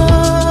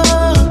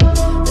anymore.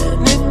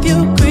 And if you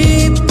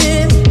creep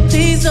in,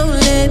 please don't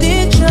let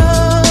it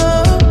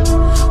show.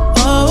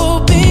 Oh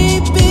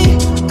baby,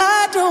 I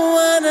don't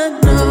wanna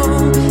know.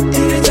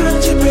 Did it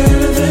touch you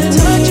better than me?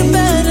 Touch you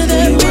better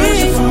than me? Watch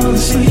you fall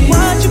asleep.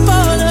 Watch you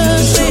fall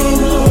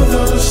asleep. All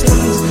those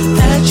things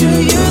that you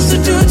used to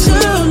do to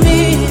me.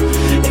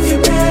 If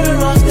you're better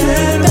off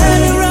that way,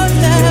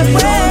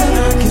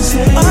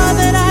 all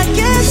that I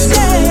can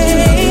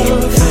say,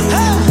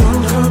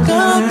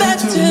 come back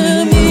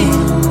to me.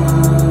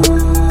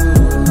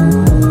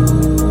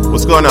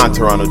 What's going on,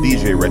 Toronto?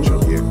 DJ Retro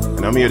here,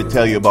 and I'm here to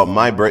tell you about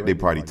my birthday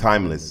party,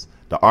 Timeless,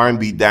 the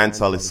R&B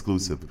dancehall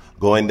exclusive,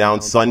 going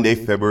down Sunday,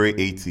 February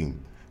 18th,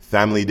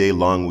 Family Day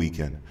long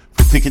weekend.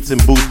 For tickets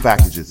and booth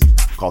packages,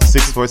 call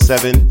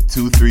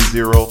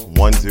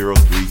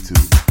 647-230-1032.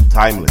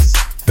 Timeless,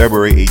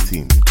 February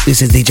 18th.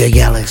 This is DJ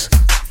Gallis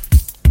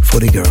for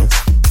the girls,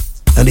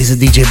 and this is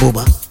DJ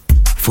Booba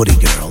for the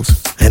girls,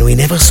 and we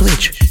never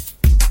switch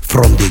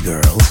from the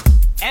girls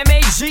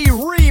MAG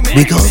remix.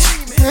 because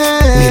we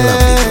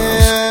love the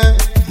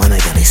girls. Man, I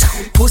got this.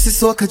 Pussy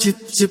soaker drip,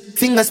 drip,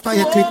 fingers by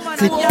your clip,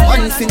 clip.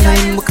 One finger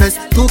in because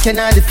two can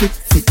hardly fit.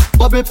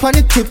 Bubble pon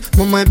the tip,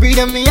 mama breathe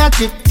and me a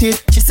tip tip.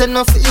 She said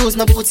no for use,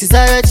 no pussies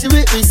alright, she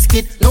will risk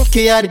it. No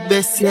care the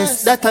best,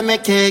 yes, that'll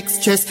make her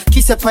express.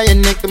 Kiss up on your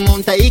neck, the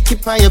mount I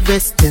keep on your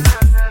breast, yeah.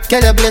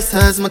 Get a bless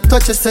her as my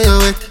touch you say you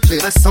wet.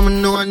 Because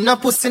someone know no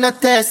pussy no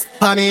test.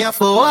 Pa me up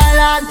for all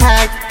and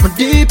tight, my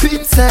deep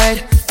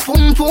inside.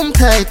 Boom boom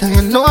tight, and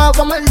you know how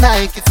I'm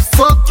like. If you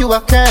fuck you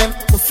a crime,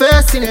 I'm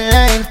first in the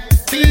line.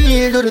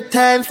 Feel do the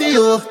time for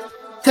you,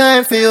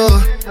 time for you,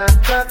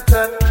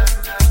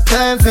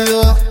 time for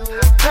you,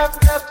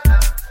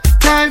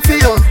 time for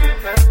you.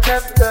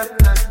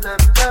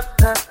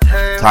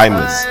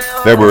 Timeless,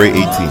 February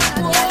 18th.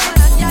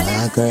 My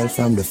girl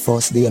from the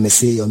first day me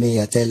see you.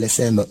 Me I tell you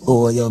say me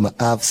oh you, me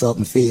have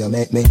something for you.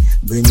 Make me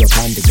bring you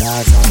on the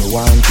gas and me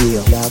want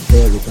you.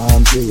 Blackberry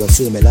palm tree, you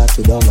see me like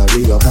you down a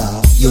Rio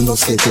car. You know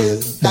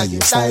settle, now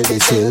you style they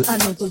still. I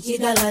know to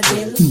get a la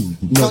del.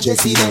 No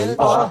Jesse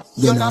Bell,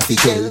 you not fi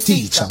tell.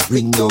 Teacher,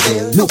 ring your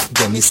bell. Look,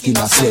 them me skin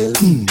a swell.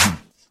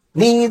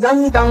 Knees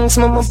and dance,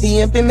 mama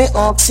baby, me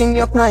asking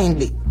you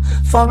kindly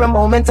for a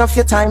moment of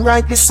your time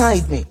right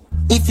beside me.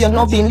 If you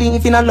no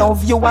believe in a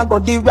love, you a go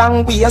the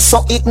wrong way.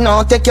 So it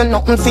not take you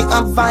nothing fi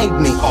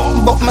avoid me.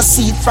 But my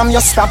seat from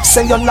your stop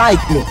say you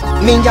like me.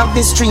 Me have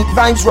the street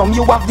vibes rum,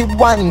 you have the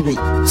winery.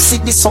 See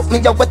this up, me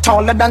you way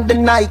taller than the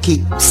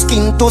Nike.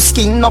 Skin to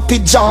skin, no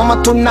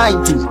pyjama to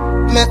 90.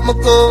 Make me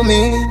go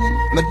me.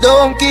 Me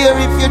don't care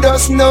if you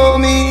just know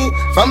me.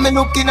 From me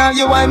looking at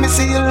you, why me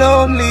see you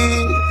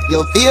lonely.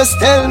 Your face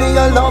tell me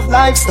your love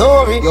life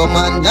story. Your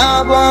man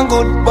now going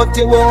good, but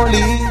you won't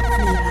leave.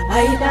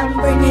 I done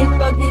bring it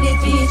back to the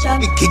teacher.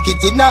 We kick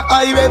it in a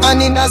high rev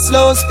and in a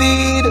slow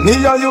speed. Me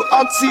and you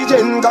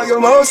oxygen, got you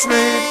most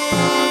sweet.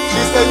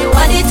 She said you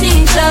are the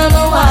teacher,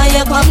 no why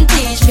you come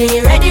teach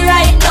me. Ready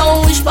right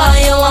now, which boy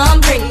you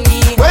want bring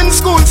me. When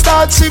school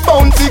starts, she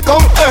bound to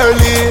come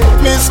early.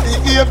 Miss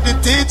behave, the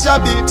teacher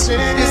beat she.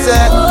 She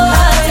said, oh,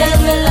 tell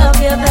me love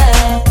you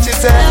back. She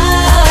said,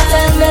 oh,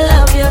 tell me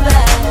love you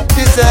back.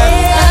 She said,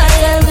 oh,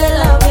 tell me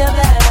love you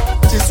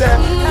back. She said,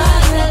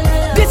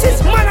 this is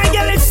man and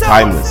Gallis.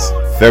 Timeless,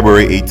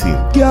 February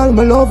 18th. Girl,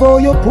 me love how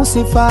your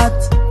pussy fat.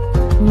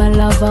 Me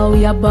love how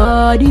your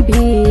body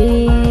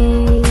big.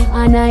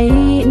 And I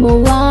eat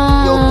more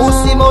wine. Your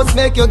pussy must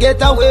make you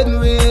get a wedding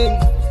ring.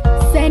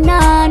 Send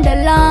on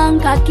the long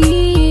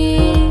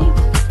cocky.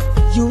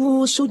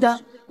 You shoulda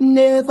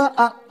never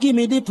give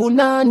me the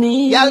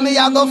punani. Girl, me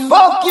a go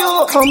fuck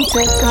you. Come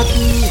take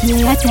cocky.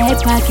 Me a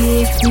take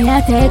cocky. Me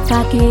a take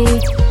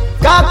cocky.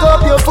 Cock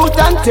up your foot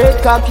and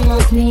take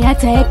cocky. Me a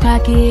take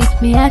cocky.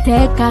 Me a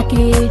take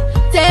cocky.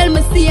 Tell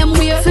me same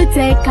way fi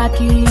take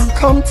cocky.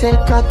 Come take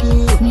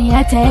cocky. Me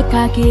a take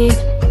cocky.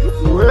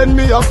 When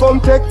me a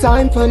come take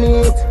time for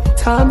it.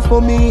 Time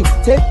for me.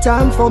 Take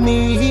time for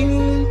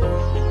me.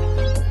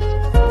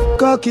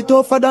 Cocky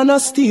tougher than a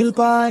steel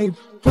pipe.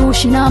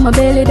 Pushing on my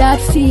belly, that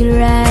feel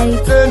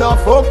right. Then a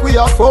fuck, we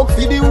a fuck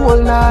for the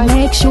whole night.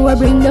 Make sure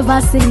bring the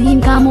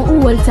Vaseline, come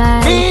hold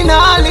tight. Me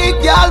nah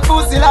lick y'all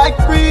pussy like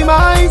cream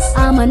ice.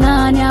 I'm a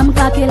nanny, I'm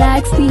cocky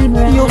like steam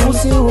rice. Your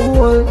pussy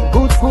whole,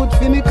 good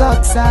for me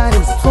cock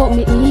size. Fuck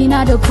me in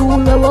at the pool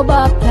where we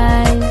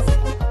baptize.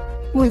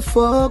 We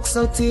fuck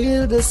so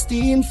till the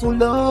steam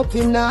full up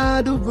in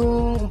the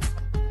room.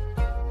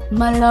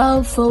 My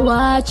love for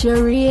what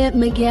you rape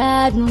me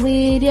garden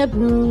with your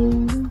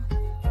broom.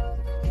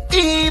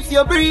 If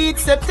you breathe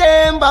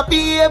September,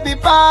 baby,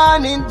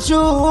 born in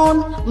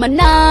June. Man,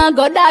 nah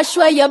go dash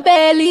where your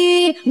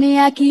belly. Me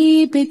I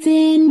keep it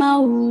in my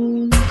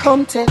womb.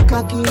 Come take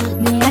cocky.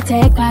 Me I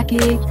take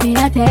cocky. Me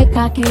I take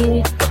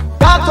cocky.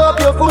 Cock up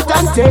your foot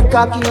and take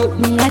cocky.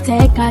 Me I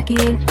take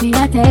cocky. Me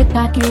I take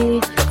cocky.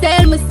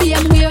 Tell me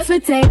same way fi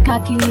take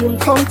cocky.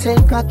 Come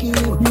take cocky.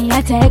 Me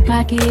I take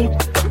cocky.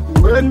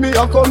 When me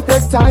a come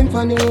take time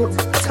for it.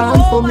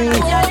 Time for me.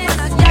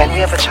 Can we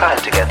have a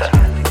child together?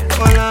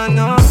 All I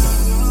know,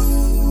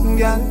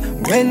 girl,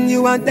 when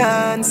you a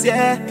dance,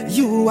 yeah,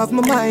 you have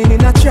my mind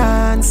in a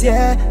trance,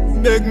 yeah.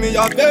 Beg me,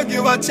 I beg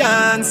you a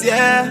chance,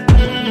 yeah.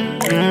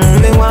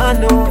 Me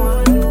wanna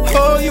know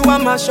how you a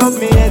mash up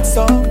me head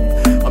so.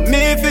 And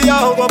me for you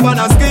up and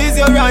I squeeze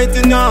you right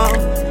enough.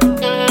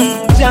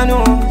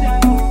 Jano,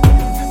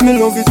 me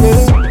love it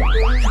well.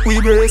 We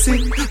brace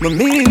it, no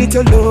mean it,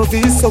 your love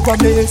is so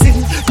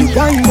amazing. The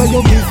wine where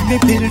you give me,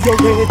 build your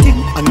rating.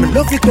 And me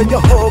love it when you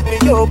hold me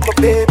up,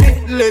 baby.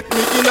 Let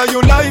me in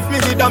your life, me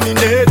be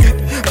dominate it.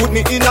 Put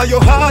me in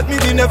your heart, me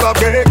be never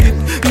break it.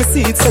 Me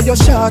see it so your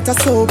shot a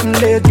something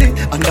lately.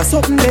 And that's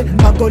something that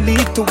I go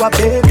lead to a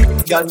baby.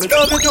 Girl, me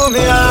love it to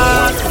me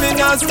heart. Me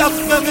not stop,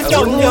 me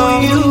down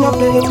you.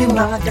 Baby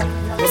mother,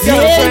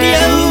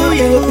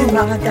 baby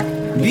mother.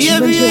 Baby, you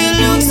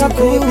look so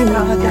cool.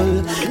 Now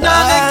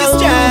make you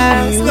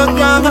stress, no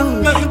drama,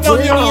 make you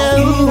turn your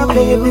own.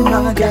 Baby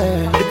mother,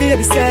 the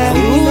baby said,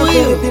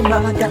 baby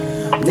mother.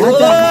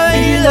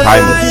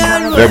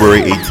 Timeless,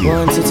 February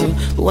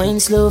 18th. Wine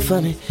slow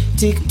for me,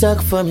 tick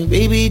tock for me,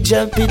 baby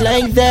jump it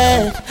like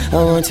that. I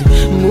want to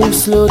move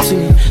slow to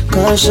me,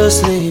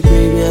 cautiously,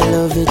 baby I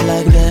love it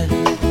like that.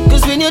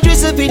 Cause when you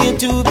dress up in your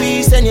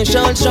two-piece and your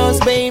short shorts,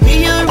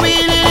 baby you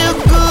really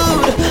look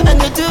good. I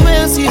need to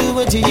ask you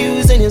what you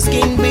use on your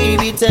skin,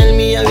 baby. Tell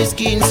me how your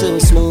skin so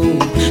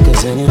smooth.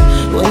 Cause when you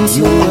once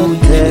you want me,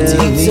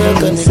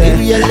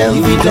 baby I love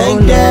it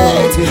like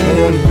that.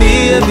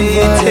 Baby,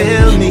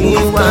 tell me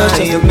why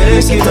you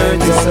make it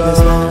hurt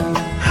so.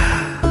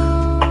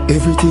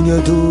 Everything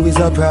you do is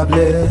a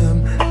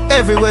problem.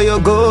 Everywhere you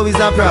go is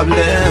a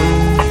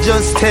problem.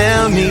 just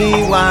tell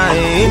me why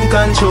him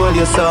control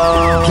your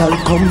soul. Girl,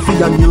 come for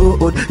your new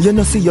hood. You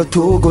know see you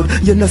too good.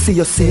 You know see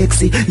you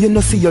sexy. You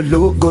know see you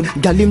look good.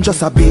 Girl, him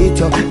just a bait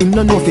you. Him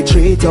no know if he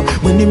treat you.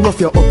 When him rough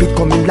you up, it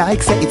coming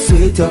like say it's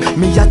sweet you.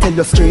 Me I tell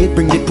you straight,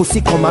 bring the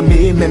pussy come and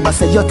me. Remember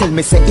say you tell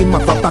me say him a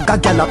papa,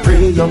 girl a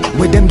pray you.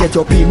 Where them get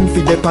your pin,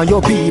 feed up on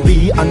your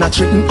BB, and a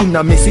treating in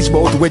a message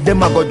bout where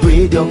them a go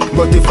grade you.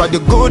 But if I the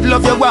good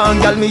love you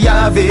want, girl, me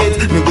have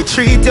it. Me will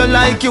treat you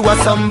like you are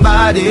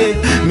somebody.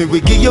 Me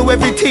will give you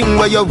everything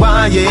where you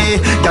want, yeah.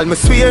 Girl, me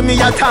swear me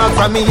a talk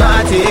from me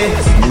heart,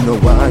 yeah. You know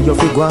why you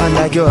feel go on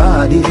like your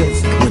heart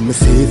is. When me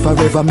say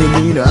forever, me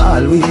mean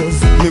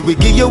always. Me will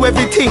give you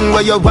everything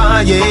where you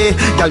want,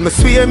 yeah. Girl, me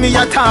swear me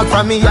a talk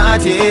from me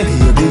heart, yeah.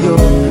 Baby, you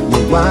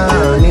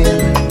want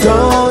it.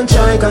 Don't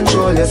try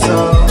control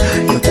yourself.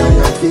 You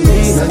cannot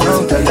feel and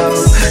out of love.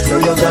 So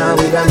you're gone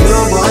with a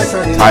new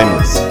boyfriend.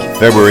 Timeless,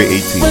 February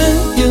 18th.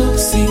 When you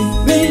see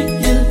me,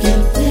 you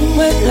get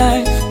wet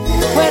like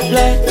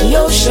the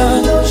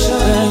ocean.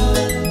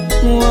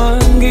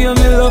 One, give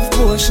me love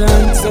potion.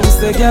 Some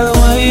say, girl,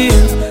 wine,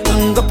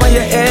 hang up on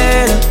your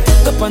head.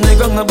 Go on the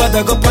ground,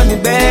 nobody go on the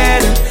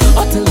bed.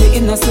 Until the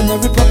innocent,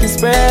 every puppy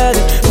spread.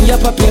 You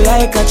puppy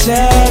like a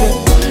cherry.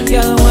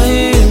 Girl,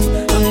 wine,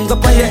 hang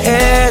up on your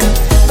head.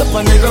 Go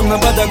on the ground,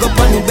 nobody go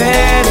on the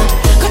bed.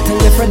 Go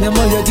tell your friend them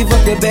all you give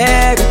up the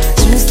bag.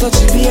 She miss touch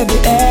the baby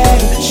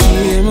egg. She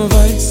hear my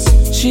voice,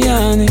 she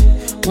on it.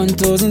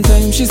 1,000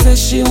 times she says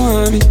she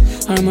want me.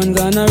 Her man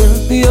gonna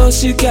rock me, oh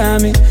she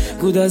can me.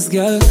 Good as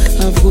girl,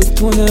 have good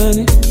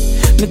punani.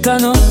 Me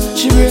turn up,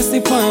 she brace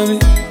it for me.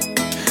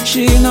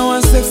 She know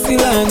one sexy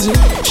laundry.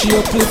 She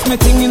uplift me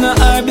thing in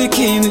her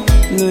bikini.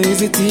 No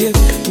hesitate,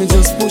 me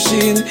just push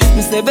in.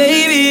 Me say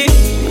baby,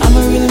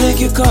 I'ma really make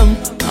you come.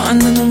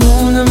 Under the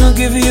moon, I'ma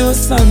give you a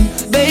sun.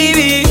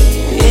 Baby,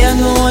 yeah I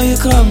know why you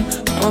come.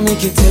 I'ma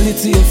make you tell it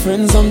to your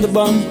friends I'm the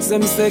bomb. So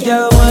me say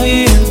girl, why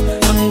you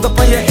hang up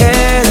on your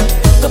head?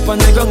 Go on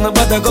the ground,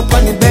 nobody go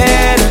on the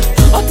bed.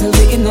 Until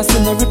the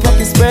innocent, every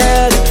puppy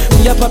spread.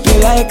 Me a puppy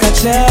like a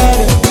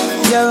cherry.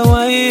 Girl,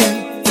 why you?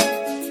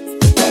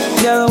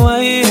 Girl, why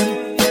you?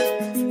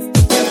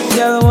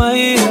 Girl, why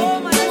you?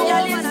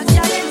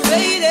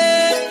 Lady,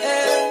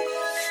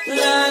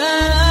 la la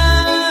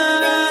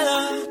la la.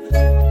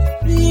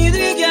 Need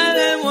the girl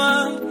them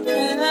want.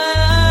 La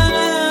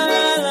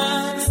la la.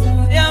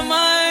 You're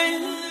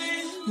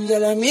mine.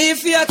 Girl, I'm here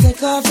for you,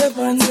 take off your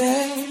pants.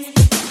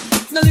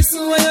 Now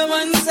listen what your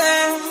man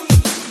say.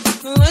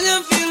 When you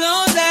feel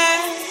lonely,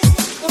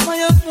 come on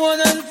your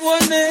phone and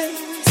phone me.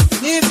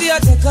 If you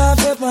take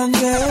off your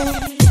pants.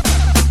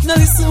 Now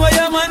listen what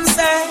your man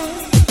say.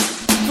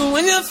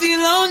 When you feel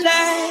lonely,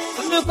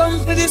 come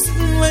for this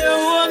when you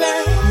want me.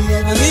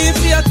 And if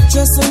you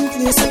touch some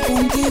place, you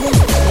can't give up.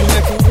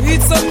 If you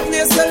reach some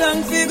place, you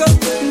long figure.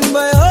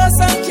 Buy a house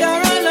and car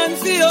and land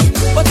for you.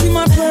 But in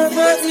my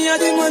pervert, me a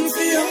the man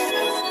for you.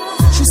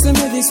 She say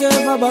me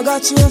deserve a bag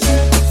of trophy.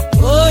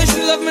 Oh, she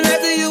love me like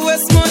the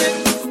US money.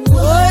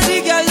 Oh, the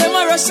girl, them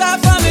a rush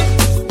off for me.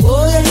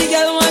 Oh, the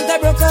girl want a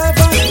broke off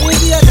for me. We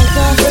the other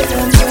carpet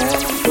and say.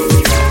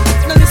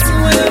 Now listen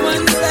what your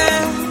man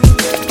say.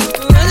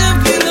 When you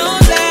feel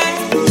lonely,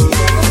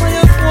 come on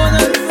your phone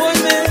and phone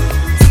me.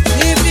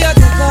 Leave the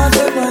other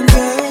carpet and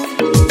say.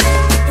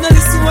 Now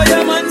listen what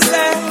your man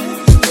say.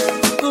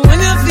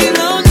 When you feel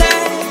lonely,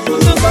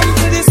 come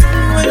to this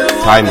when you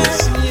want.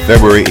 Timeless,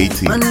 February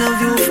 18th. I love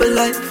you for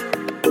life.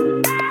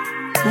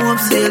 Hope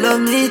say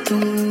love me too,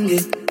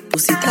 yeah.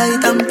 Pussy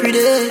tight and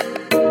pretty.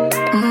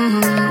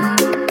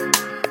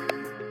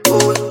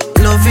 Oh,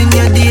 loving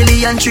you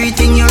daily and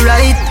treating you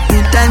right.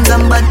 Good times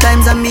and bad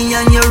times and me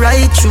and you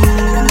right true,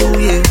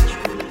 yeah.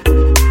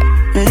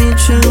 Ain't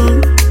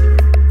true.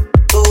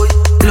 Oh,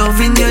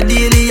 loving you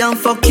daily and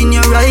fucking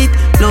you right.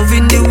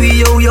 Loving the way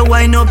you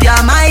wind up,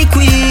 you're my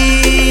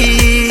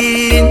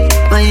queen,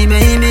 my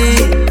baby.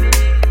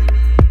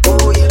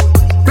 Oh yeah.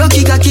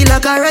 Rocky cocky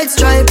like a red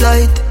stripe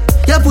light.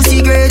 Your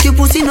pussy great, your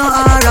pussy not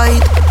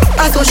alright.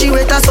 I saw she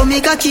wet, I saw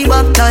me cocky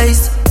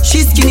baptized.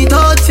 She skin it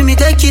out for me,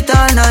 take it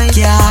all night.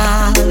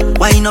 Yeah,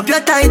 wind up your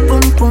tight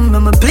pum pum,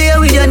 I'ma play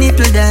with your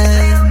nipple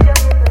then.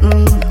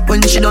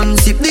 When she done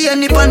sip the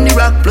honey on the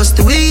rock, plus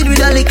the weed with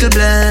a little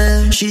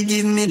blend. She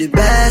give me the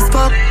best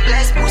fuck,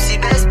 best pussy,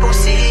 best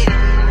pussy.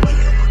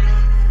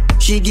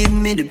 She give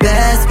me the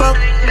best fuck,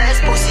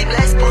 best pussy,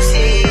 best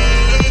pussy.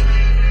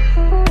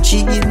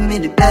 She give me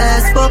the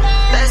best fuck,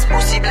 best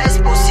pussy,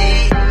 best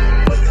pussy.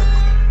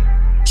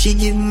 She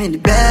give me the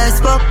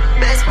best fuck,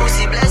 best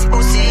pussy, best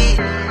pussy.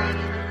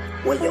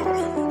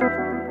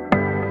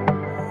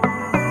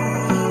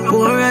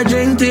 Pour a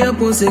drink to your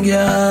pussy,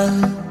 girl.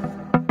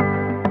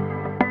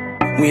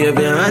 Wave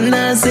your hand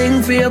and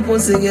sing for your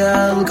pussy,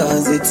 girl.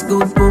 Cause it's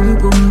good pum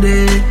pum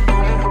day.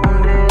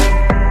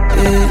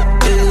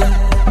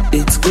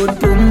 It's good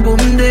pum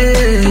pum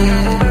day.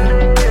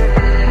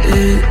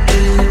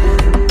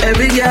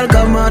 Every girl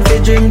come out to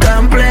drink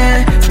and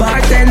play.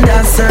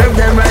 Bartender serve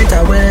them right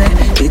away.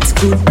 It's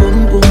good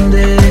boom boom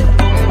day.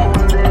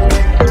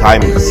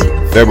 Timeless,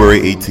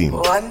 February 18th.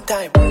 One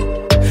time.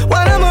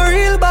 When I'm a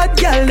real bad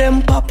girl, girl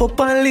them pop up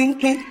and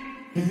link me.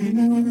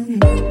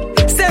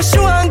 Say she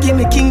want give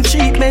me king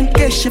treatment,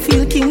 guess she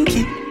feel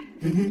kinky.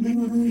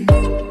 Me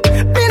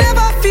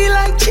never feel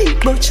like cheap,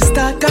 but she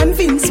start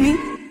convince me.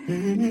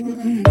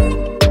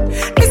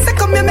 Me say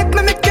come here, make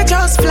you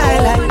just fly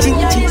like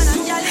Gingy.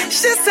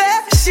 She say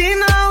she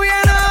know we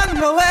ain't on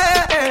the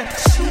way.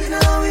 She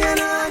know we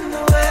ain't on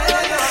the way.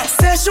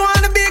 Say she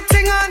want a big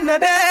thing on the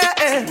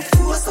day.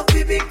 Force up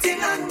the big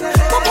thing on the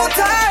day. But put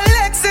her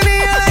legs in the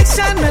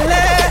election, me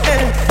leg.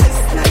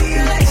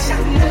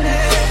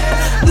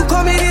 You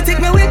come in and take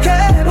me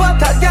wicked,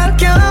 what a girl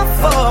can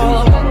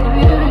afford.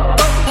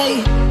 Hey,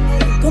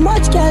 too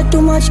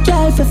much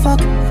girl for fuck.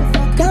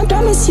 Can't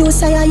promise you,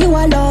 say you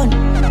alone.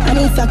 And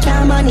if you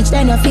can't manage,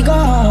 then you figure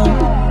home.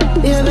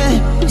 Baby,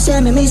 you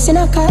say me missing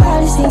a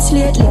call since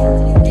lately.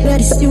 Where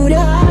the studio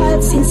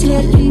hard since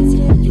lately.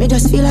 Me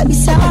just feel like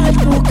this hard,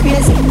 too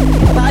crazy.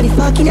 Body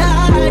fucking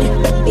hard.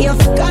 Me off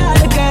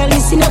call, girl,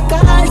 missing a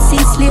call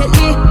since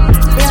lately.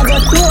 Me I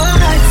got too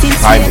hard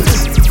since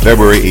lately.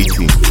 February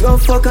 18th. Go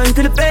fuck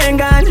until the pain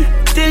gone,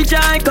 till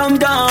joy come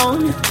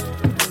down.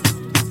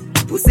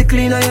 Pussy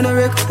clean and you no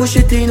wreck, push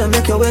it in and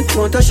make you wet.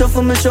 Want to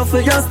shuffle me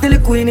shuffle, you're still the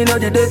queen in the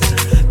deck.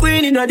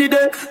 Queen in the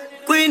deck,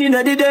 queen in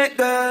the deck,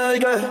 girl,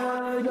 girl.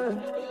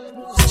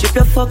 Strip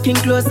your fucking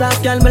clothes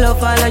off, girl, me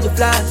love all of your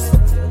flaws.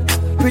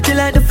 Pretty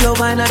like the flow,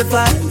 wine of the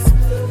vibes.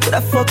 Could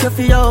I fuck you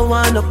for your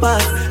one no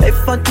pass? Hey,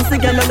 fun pussy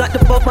girl, I got the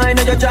pop wine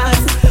of your jazz.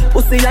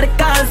 Pussy are the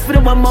cars for the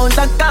one mount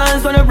of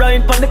cars. When I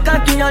ride on the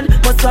cocky and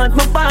must want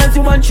my pants.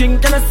 You want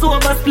drink and I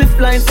sober split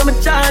lines. So I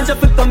charge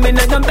if you come in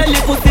and your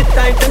belly pussy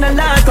tight and I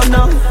like her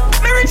now.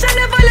 Me rich and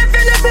never left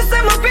you left to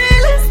say my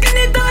real.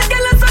 Skinny dog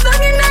girl so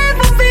don't you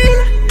never feel.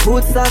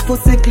 Boots off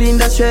pussy clean,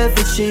 that's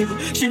traffic sheep.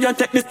 She don't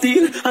take the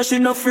steel and she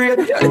not afraid.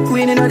 You're the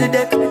queen in the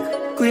deck,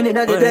 queen in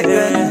the deck,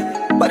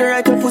 girl. Body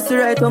right and pussy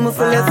right when me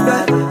for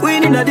left, girl.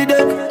 Queen in the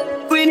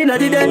deck, queen in the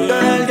deck,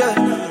 girl, girl.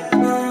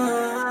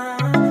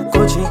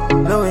 Gucci,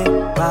 Louis,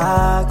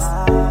 bags,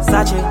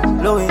 Sachi,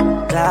 Louis,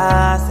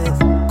 glasses,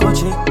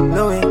 Gucci,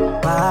 Louis,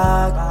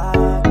 bag,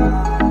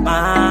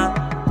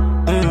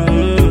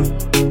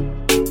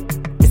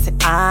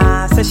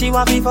 say she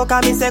want me fuck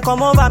and me say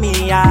come over me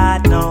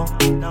yard now.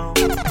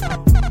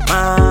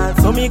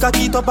 So me cock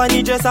it up on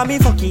the dress and me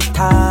fuck it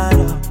hard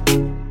up.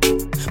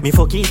 Me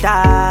fuck it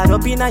hard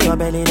up inna your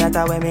belly, that's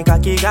where me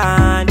cocky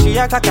gone. She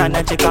a cock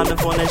and she call me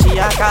phone and she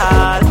a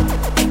call.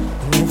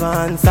 Never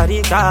answer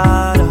the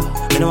call.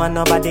 Me no want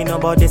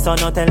nobody, so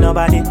no tell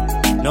nobody.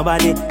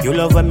 Nobody, you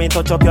love when me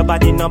touch up your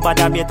body.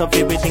 Nobody be up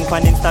everything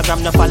on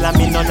Instagram. No follow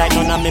me, no like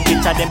none of me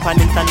picture them on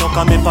Insta. No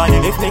comment on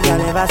it. If me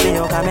girl ever see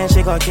you come and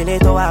she go kill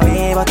it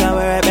away. But I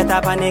wear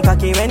better panic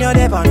cocky when you're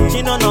there on it.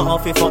 She don't know how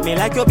to fuck me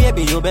like your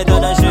baby. You better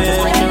than she.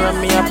 Just when you run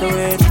me up the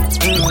way.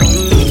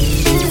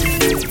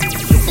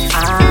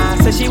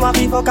 Say she want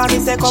me fuck and me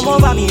say come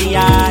over me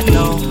yard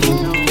now.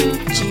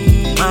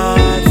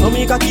 So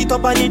me cock it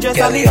up on the dress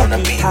and me fuck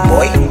it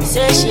hard.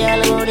 Say she all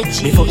about the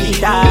cheese. Me fuck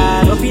it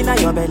hard up inna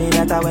your belly,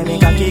 that's where me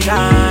cock it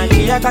gone.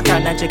 She a cock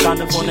and she on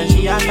the phone and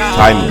she a call.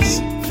 Timeless,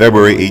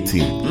 February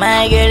 18th.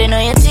 My girl, you know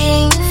you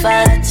think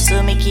fat,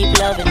 so me keep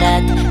loving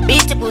that.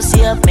 Beat the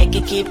pussy up, make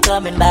it keep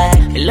coming back.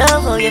 Me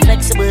love how you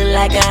flexible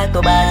like a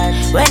go-bad.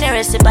 When you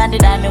rest upon the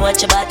dime, me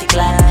watch your body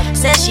clap.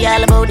 Say she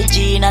all about the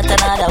G, not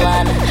another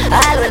one.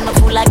 All when me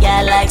fool a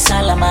girl like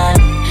Solomon.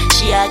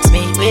 She asks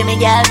me, where me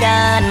girl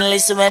gone?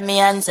 Listen when me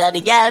answer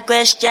the girl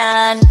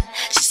question.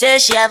 She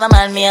says she have a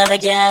man, me have a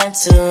girl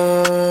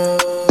too.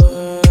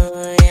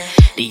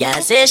 The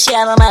girl says she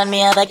have a man, me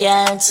have a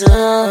girl too.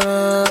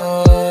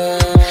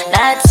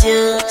 That's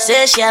you.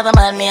 Say she have a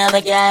man, me have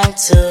a girl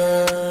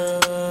too.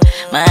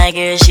 My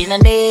girl, she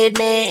don't need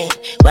me.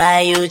 Why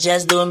you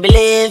just don't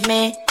believe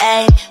me?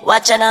 Hey,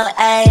 watch her now,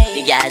 hey.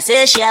 The girl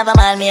say she have a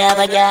man, me have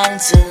a girl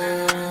too.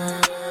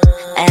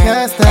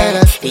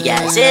 The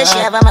girl say she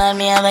have a man,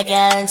 me have a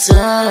girl too.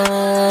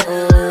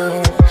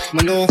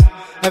 Me know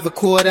every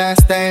code and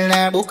style in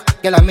her book.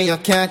 Girl, I mean you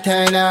can't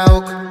turn her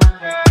hook.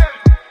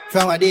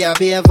 From a day I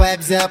be a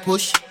vibes I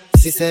push.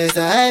 She says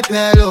I hype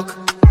her look.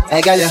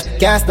 Hey girl, you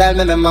can't style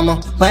me,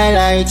 mama. While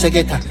I reach, you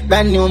get a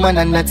brand new man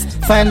and that's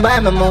fine by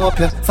me, move up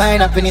you.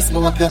 Find happiness,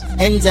 move up you.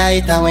 Enjoy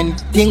it and when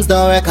things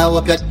don't work, I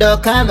hope you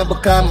don't call me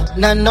become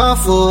not no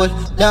fool.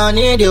 Don't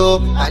need you,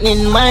 and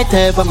in my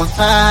type, I'm a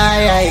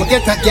high.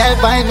 Get a girl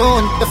by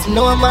noon, if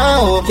no my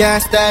hope.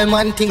 Can't style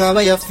one thing how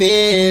you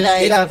feel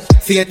like. You have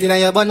faith in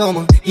your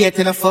bonoma, hate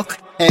in a fuck.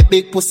 Hey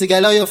big pussy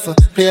girl, how you for?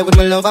 Play with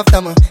my love after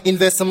me.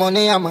 Invest some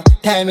money, I'm a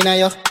time in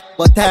your.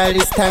 But all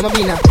this time I've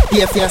been a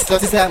here for your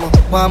sluts is like me.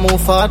 Wanna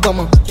move forward but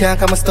me can't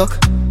come stuck.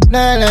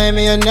 Nah, lie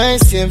me a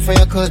nice same for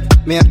your cut.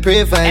 Me a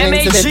pray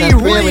violence to better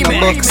pray with a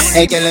box.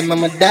 Hey girl,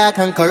 I'm a dark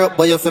and corrupt,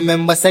 but you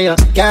remember say you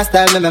can't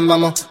style me,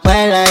 mama.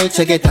 While I eat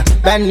you get a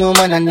brand new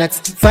man and that's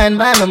fine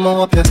by me, move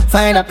up you.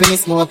 Find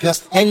happiness, move up you.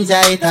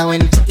 Enjoy it and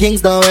when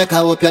things don't work, I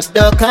hope you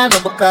don't call me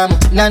become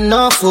not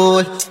no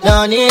fool.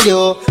 Don't need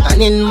you,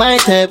 and in my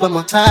type I'm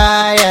a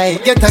high.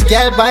 Get a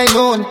girl by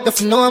noon, if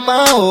no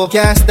my hope.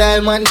 Can't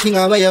style one thing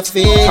away you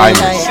feel like.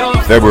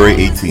 February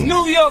 18th.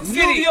 New York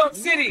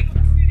City.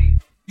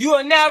 You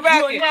are now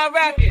rocking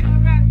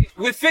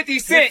with 50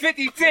 Cent.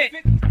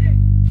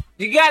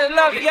 You gotta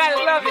love it,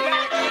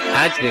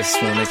 I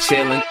just wanna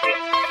chillin',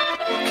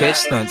 catch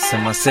stunts in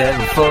my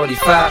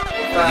 745.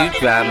 You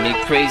drive me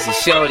crazy,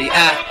 shorty.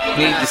 I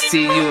need to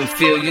see you and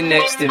feel you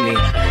next to me.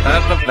 I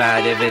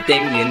provide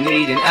everything you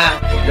need, and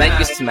I like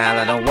your smile.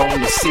 I don't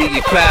wanna see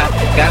you cry.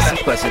 Got some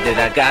questions that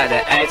I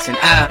gotta ask, and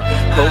I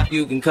hope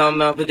you can come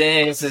up with the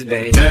answers,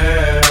 baby.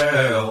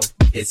 Girl,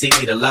 it's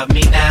easy to love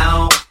me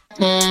now.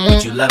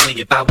 Would you love me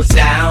if I was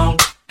down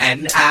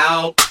and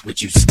out?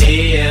 Would you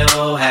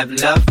still have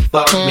love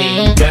for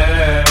me,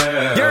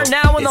 girl? You're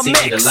now in the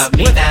mix to love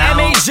me with now.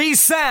 MAG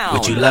Sound.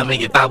 Would you love me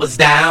if I was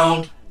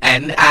down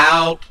and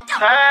out?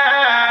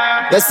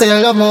 They say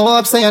you love me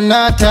up, say you're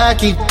not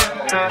tacky.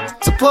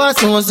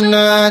 Suppose I wasn't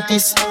an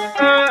artist.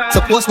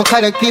 Suppose my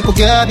collect people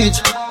garbage,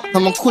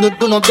 and I could've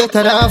done no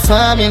better than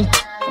farming.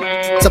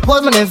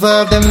 Suppose me never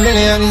have them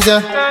millions,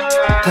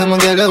 come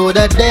and get out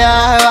that they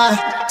are.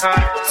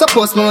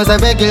 Suppose me was a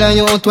regular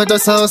youth with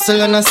us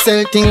hustle and I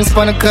sell things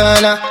on the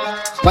corner.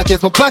 What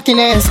if my pocket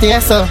ain't stay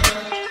so?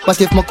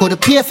 What if me could've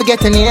pay for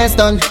getting nails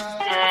done?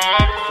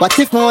 What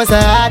if me was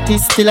an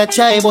artist, still I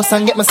try boss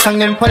and get my song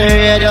them on the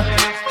radio?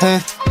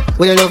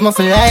 Would you love me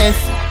for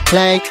life?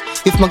 Like,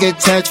 if me get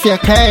charged for a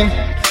crime,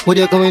 would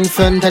you go in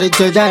front of the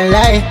judge and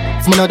lie?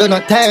 If me not do no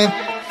time,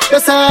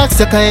 just ask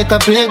you can you can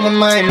play my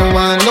mind. I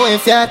wanna know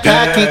if you're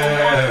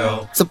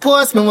talking.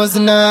 Suppose me was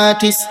an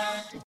artist.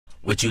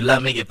 Would you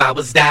love me if I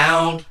was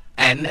down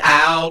and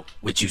out?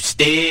 Would you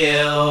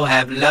still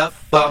have love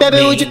for Baby,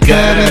 me, would you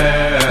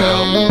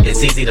girl?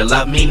 It's easy to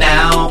love me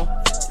now.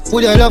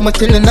 Would you love me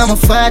till I'm my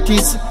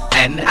 40s?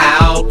 And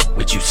out,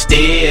 would you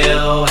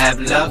still have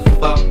love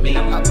for me?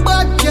 A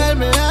bad girl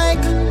me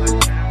like.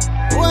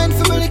 One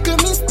for me little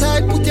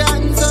mistake, put your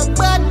hands up.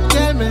 Bad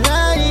girl me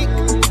like.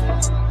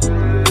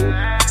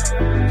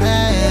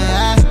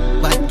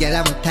 Bad girl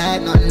I'm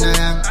tired, nothing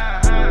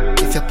wrong.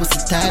 If your pussy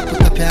tight,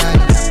 put up your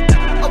hands.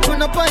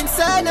 Open up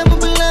inside, I'm a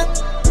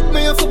belong.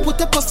 May have to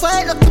put up a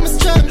fight, look to me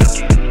strong.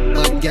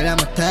 Bad girl I'm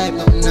a type,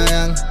 nothing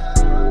wrong.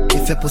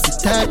 If your pussy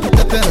tight, put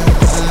up your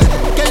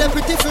hands. Girl you're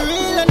pretty for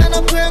real and I'm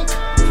a prank.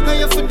 And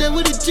you're for there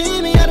with the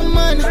Jimmy and the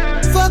man.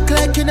 Fuck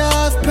like you don't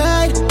have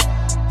pride.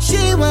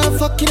 She want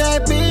fuck it, I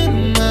be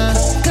man.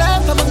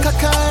 Clap on my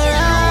cock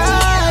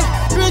alright.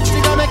 Rich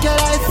nigga make your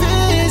life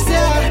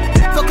easier.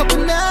 Fuck up a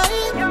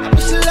night, I'm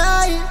just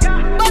lying.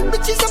 Bad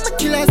bitches, I'm a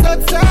killers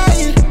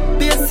outside.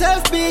 Be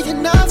yourself, be you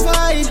not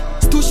fine.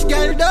 Stush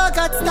girl, dog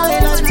got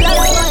style and fly.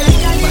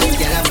 Bad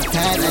girl, I'm a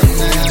type and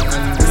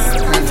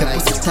if your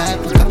pussy tight,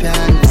 put up your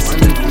hands.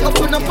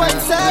 Open up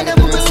inside, I'm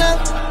a belong.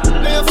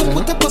 May have to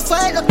put up a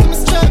fight, look to me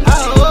strong.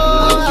 Bad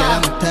girl,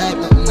 I'm a type,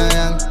 nothing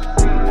wrong.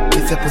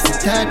 If your pussy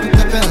tight, put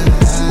up your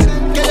hands.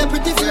 Girl, you're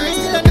pretty for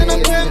real and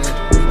I'm drunk.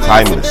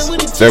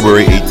 Timeless,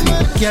 February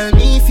 18th. Girl,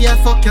 me if you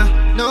fuck you,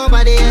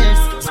 nobody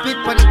else. Spit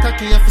on the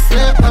cocky, you have to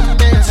slap on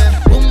bed.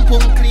 Boom,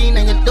 boom, clean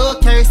and you don't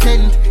carry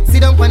scent.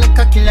 Sit down on the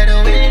cocky like the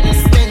way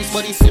this spends.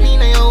 Body swing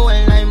in your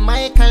well like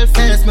Michael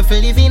Phelps. Me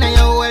feel live in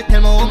your well,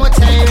 tell me how much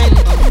I rent.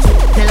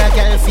 Tell a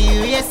girl for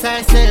you, yes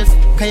herself.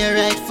 Can you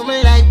write for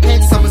me like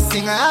pen? So me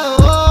sing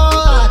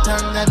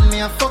thank God me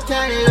a fuck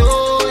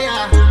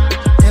hallelujah.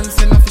 Them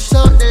say me for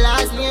shout the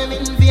last name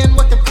in vain,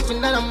 but they put me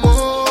in a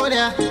mood,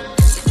 yeah.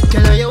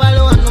 Girl, you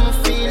alone, no me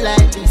feel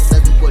like this.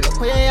 As you pull up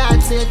on your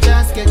yard, say you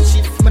just get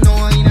shit. Me know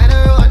in the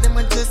road, them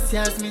a just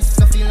as me.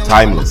 So feel no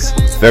Timeless,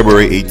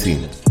 February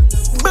 18th.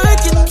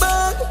 Breaking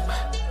bag,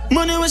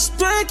 money was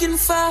striking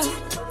fire.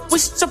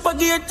 Wish chopper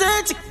gear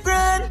 30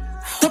 grand.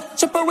 Top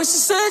chopper wish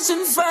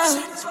searching for.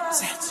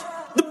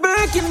 The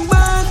breaking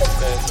bag,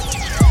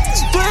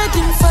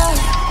 striking fire.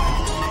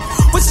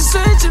 Wish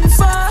searching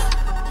for.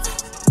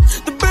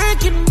 The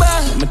breaking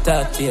bag. I'ma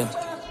talk to you.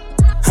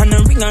 And a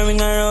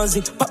ring a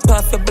rosy. Pop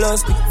off your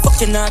blouse quick.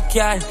 Fucking knock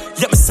yard.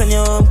 Let me send you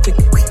home quick.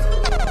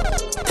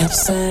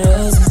 Taps and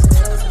roses.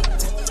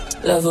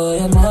 Love how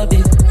you're more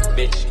big.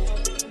 Bitch.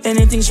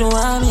 Anything she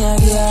want me, I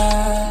give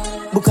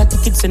her. Book a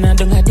tickets and I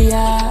don't have the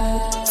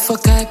yard.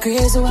 Fuck her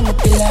crazy when I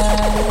feel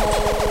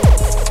her.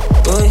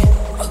 Boy,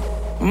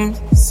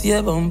 see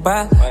a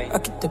bumper. I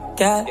keep the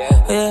cat.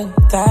 Oh yeah,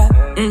 that.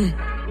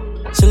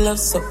 She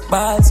loves so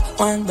bad.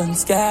 One done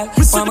scared.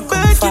 One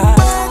come far.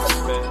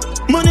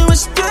 Money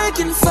was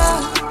striking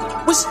far.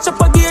 Wish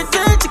chopper gear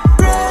 30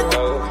 grand.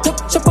 Top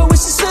chopper wish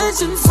she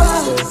searching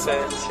for.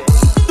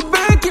 The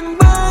breaking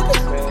bag.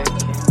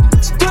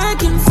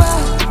 Striking far.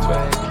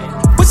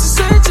 Wish she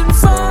searching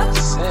for.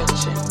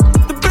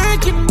 The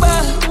breaking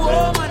bag.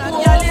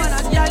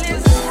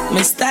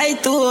 Miss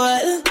tight to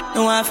all.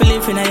 No one feel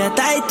live in your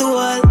tight to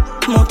all.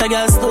 Mount a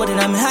girl stored in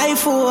a me high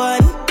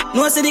phone.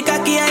 No see the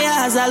cocky and your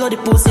ass all of the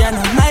pussy and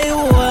my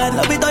one.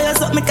 Love it how you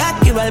suck me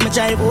cocky while me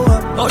drive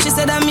home. Oh, she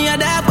said that me a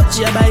die but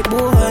she a buy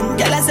bone.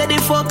 Girl, I said the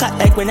fuck out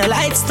like when the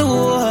lights too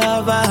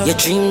over. You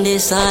dream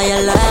this all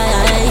your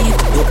life.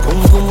 You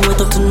pum pum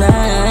wait up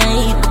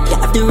tonight. You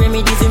have the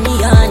remedy for me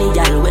honey.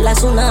 Girl, well a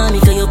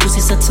tsunami cause your pussy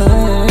so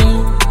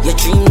tight. You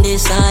dream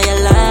this all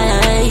your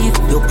life.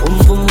 You pum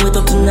pum wait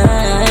up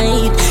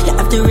tonight. You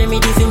have the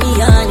remedy for me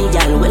honey.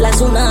 Girl, well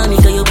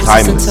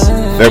Timeless,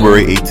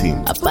 February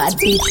 18th. A bad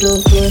bitch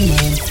love good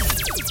man.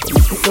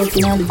 Come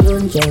fucking on the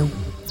dungeon.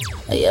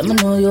 I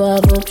know you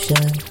have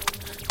option.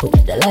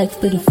 But the life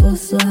beautiful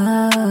so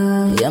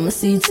high. Yeah, I'ma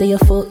see it say you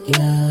fuck,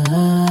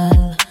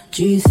 girl.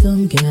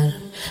 Some girl.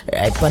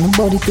 Right on the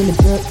body till it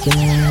broke,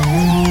 girl.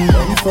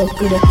 Don't fuck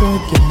with a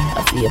third girl. I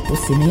feel your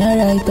pussy me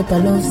alright up a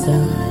love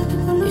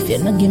song. If you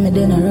not give me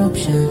then a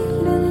option,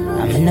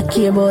 I'm in a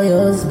care about your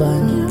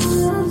husband.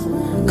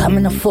 Come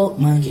in a fuck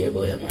man.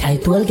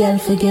 Tight old girl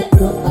forget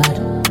broke bad.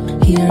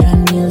 Hair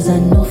and nails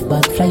and enough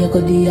bad. Fly you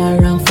go the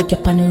around, fuck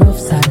up on the rough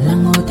side.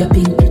 Long out your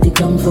pink pretty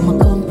come from a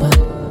compact.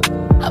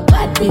 A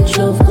bad bitch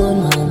love good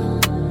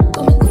man.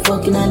 Come make you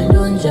fucking on the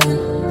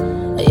dungeon.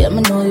 I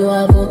know you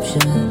have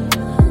option.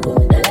 But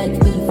the life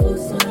beautiful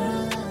so.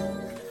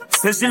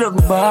 Say she look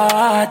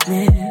bad,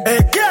 man. Hey,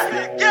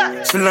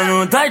 yeah. She long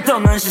no tight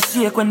tongue and she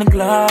shake when the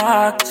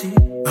clock cheap.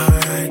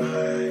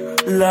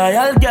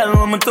 Loyal girl,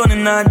 woman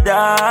turning her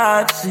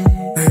dark she.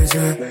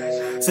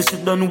 So she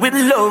done with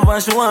love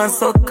and she wants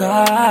so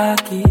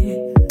cocky.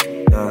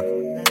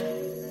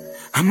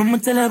 I'ma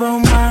tell her about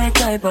my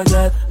type of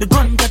girl. The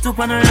gun got up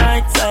on the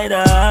right side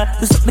of her.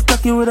 To suck the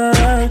cocky with the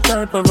right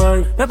type of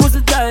vibe. That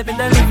pussy type and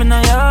that living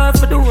a yard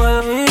for the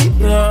world.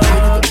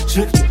 Yeah.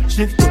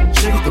 Shift up.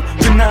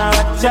 You know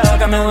what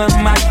talk, I'm with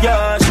my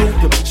girl.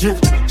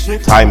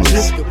 Shift.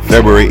 Timeless,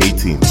 February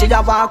 18th. She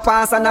just walk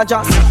past and I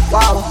just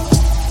wow.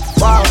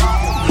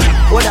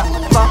 What the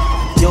fuck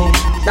you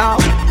now?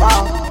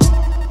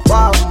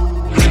 Wow.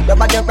 Your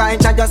body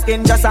right and your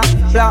skin just a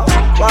flow.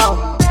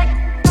 Wow.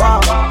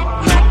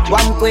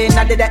 One queen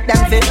and the deck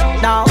them fit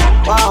now.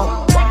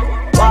 Wow.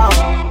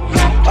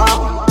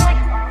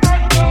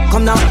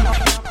 Come now.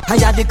 I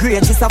had the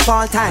greatest of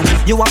all time.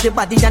 You have the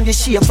body and the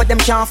shape for them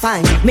can't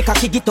find. Make a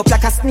kick it up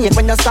like a snake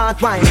when you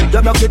start whine.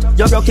 You broke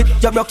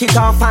it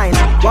all fine.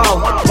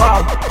 Wow.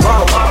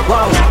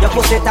 Your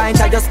pussy tight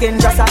and your skin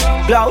just a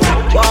glow.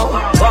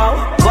 Wow.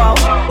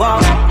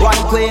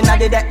 One queen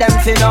and the deck them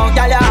fit now.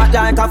 Girl, you hot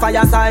like a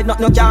fireside,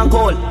 nothing can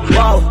cool.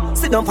 Wow.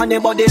 Sit down on the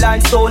body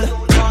like stool.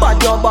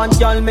 Bad your band,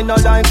 girl, me no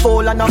like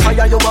fool. And I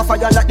fire you a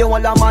fire like the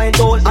whole of my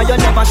tool. And you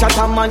never shot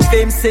a man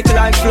fame sick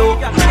like flu.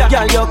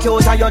 Girl, you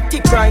cute and you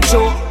thick right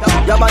through.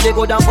 Your body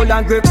good and full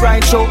and grip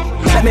right through.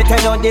 Let me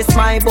tell you this,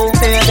 my boo,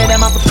 baby,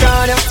 them have to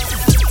turn you.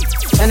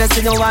 And I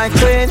see no white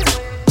queen.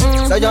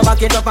 So you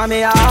back it up on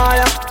me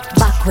hard.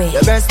 Back way.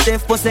 Your breast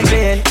stiff, pussy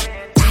clean.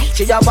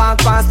 She just walk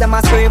past them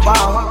and scream,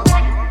 wow.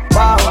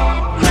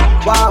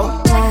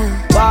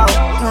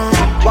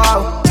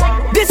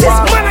 This is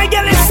when I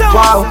get it so.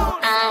 Wow.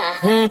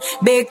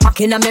 Big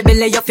packing on me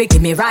belly, you fi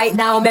give me right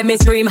now. Make me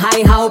scream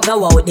high, how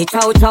blow out the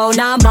chow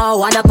now more.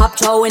 Wanna pop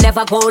chow, we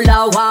never go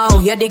low, wow.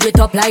 You dig it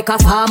up like a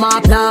farmer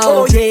plow.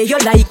 Oh yeah, you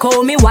like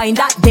how me wind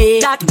that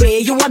day. That way,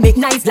 you want make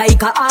nice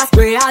like a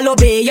osprey. I'll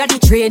obey, you're the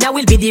train, I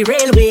will be the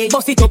railway.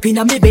 Bust it up in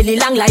a me belly,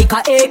 long like a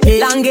AK.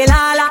 Long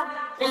gelala,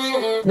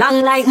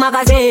 long like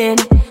magazine.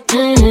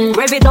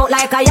 Rev it out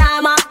like a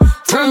yama.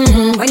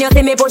 When you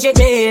see me push it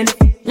in.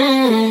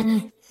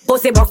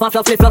 Pussy buff and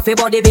fluffy,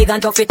 body big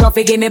and toughy.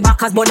 Give me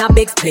back as bun a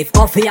big spliff,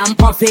 puffy and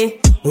puffy.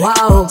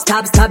 Wow,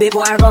 stab it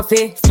boy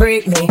roughy.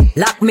 Freak me,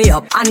 lock me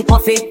up and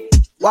puffy.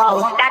 Wow,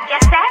 that you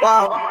said?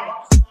 Wow,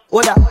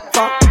 what the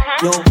fuck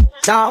you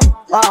now?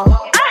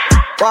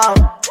 Wow,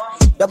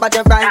 your body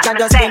right and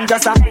your skin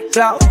just a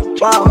flow.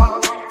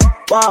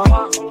 Wow,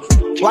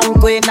 one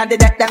queen and the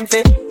deck them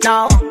fit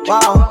now.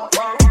 Wow.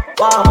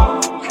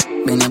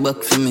 Bring a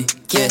buck for me,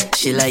 yeah,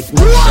 she like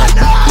matcha.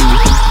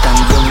 Damn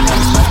young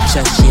and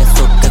matcha. She a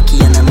so cocky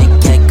and I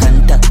make eye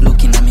contact.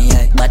 Looking at me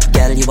eye. Bad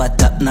girl, you a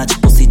top notch.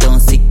 Pussy down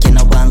sick, you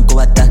know want go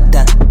attack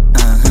that.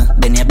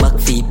 Bring a back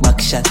feet, back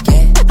shot,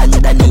 yeah.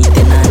 Underneath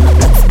and on a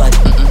black spot.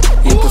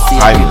 You pussy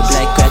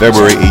like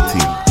February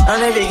 18th.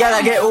 And every girl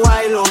I get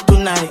wild out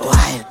tonight.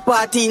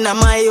 Party in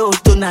my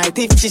house tonight.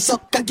 If she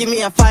suck, give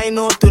me a fine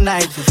out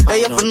tonight. I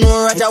have to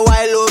know Roger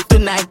wild out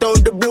tonight.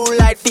 Out the blue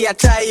light, for you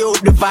try out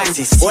the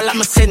vibes. All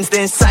I'ma sense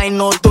then sign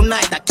out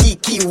tonight. A key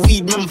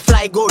weed, me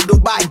fly go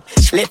Dubai.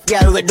 Let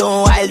girl we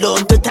don't wild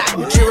out to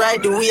time. She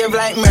ride the wave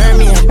like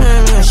mermaid.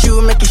 She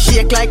will make it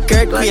shake like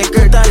earthquake.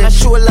 And I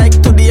show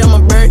like today I'm a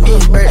birthday.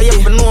 I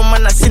have to know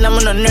man, I seen I'm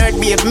on a nerd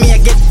babe. Me I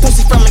get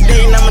pussy from a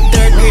day and I'm a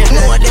third grade.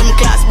 Know them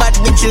class bad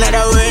bitch in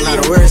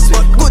the world.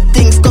 But good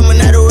things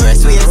coming out the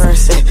worst ways.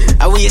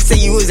 I will say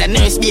you was a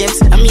nurse,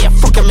 babes. I mean, a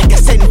fucker make a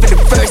send for the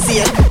first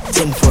year.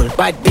 Sinful,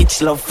 bad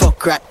bitch, love,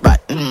 fuck, rat,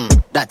 bat.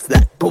 That's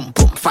that. Boom,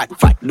 fat,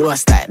 do a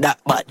style, that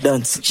bad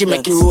dance. She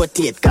make you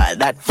rotate, call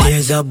that fat.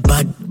 There's a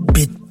bad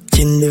bitch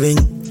in the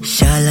ring,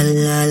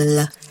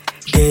 sha-la-la-la.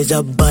 There's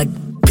a bad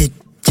bitch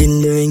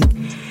in the ring,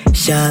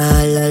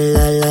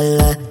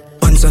 sha-la-la-la-la.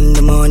 Once on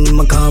the morning,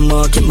 my car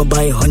market, my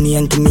buy honey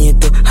and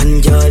tomato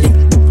and jolly.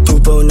 2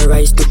 pound of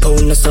rice, 2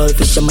 pound of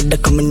saltfish. I'm mother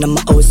coming in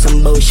my house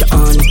and bow she on. I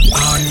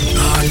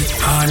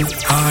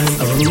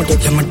want to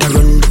get your mother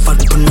run the fat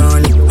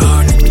punani.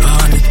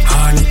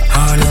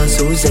 Honey,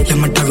 so say your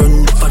mother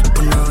run the fat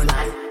punani.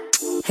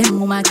 Hey,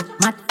 woman,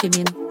 mad for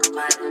me.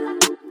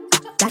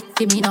 That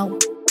for me now.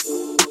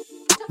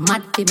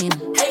 mad for me now.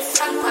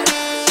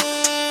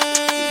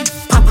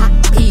 Papa,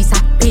 pizza,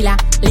 pillar,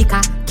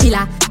 liquor,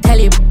 killer,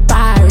 telly,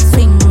 bar,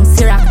 swing,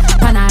 syrup,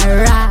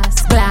 panaras,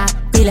 glass,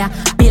 pillar,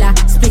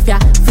 spliffia,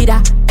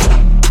 feeder.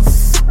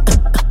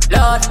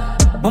 Lord,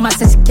 mama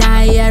says she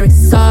can't hear it,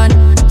 son.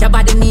 Your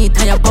body need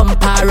and your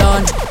bumper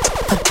run.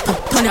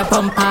 Turn your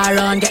bumper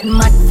run, getting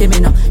mad for me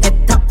now.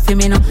 Head top for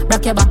me now.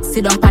 Rock your back,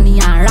 sit down, panny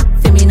and rock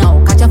for me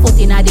now. Catch your foot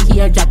in the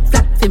ear, drop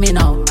flat for me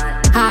now.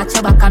 Heart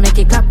your back and make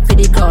it clap for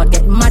the crowd.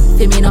 Get mad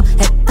for me now.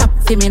 Head top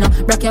for me now.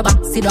 Rock your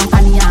back, sit down,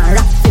 panny and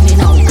rock for me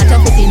now. Catch your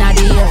foot in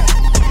the ear.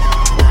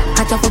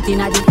 Catch your foot in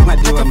the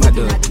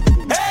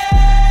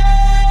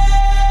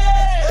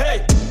Hey,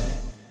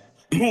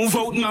 move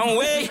out my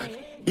way.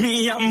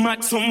 Me I'm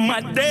mad so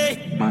mad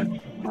day. Mad.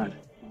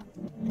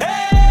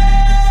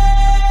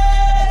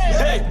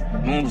 Hey,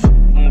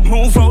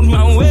 move out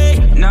my way.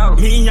 Now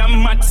me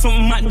I'm mad so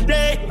mad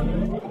day.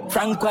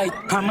 Frank White,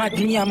 I'm mad,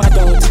 me I'm mad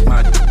out.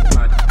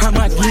 I'm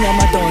mad, me I'm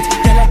mad out.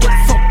 Till I get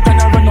fucked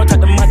and I run out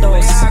of the mad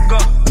house.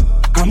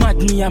 I'm mad,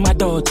 me I'm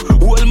mad out.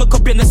 Hold my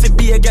cup and I see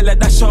be a girl at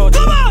that shot.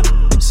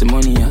 See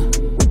money, yeah.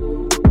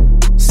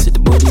 See the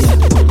body, yeah.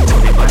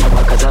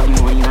 Cause I have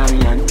money in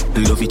my hand.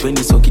 Love it when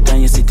you suck it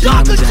and you sit in my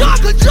hand.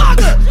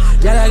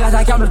 Yeah, I got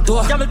a camel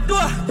door.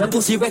 Your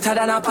pussy wetter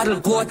than a paddle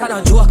boat and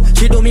a joke.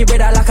 She do me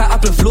better like a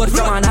apple float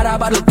from another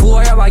bottle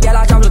pour. Yeah, girl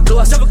I travel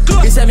close.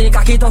 You say me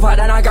cocky tougher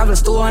than a gravel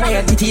stone. And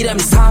your titty them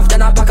soft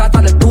than a packet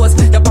on the toes.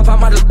 Your papa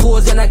model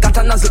pose, you got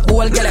a nozzle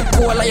hole. Girl a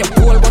cool like your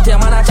pole, but your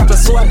man a chapel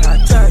soul.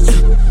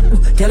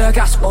 Girl a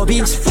cash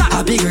obese.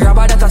 A big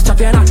rubber that a strap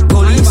you not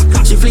police.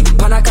 She flick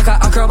pan a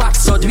caca acrobat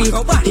so do it.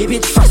 The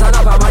bitch fast and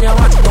have a man you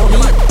want dummy.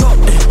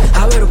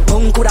 I wear the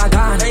punk with a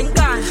gun.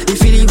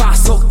 If you leave a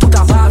suck to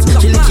the balls.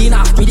 She licking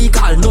off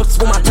medical nuts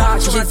for my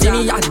touch. She see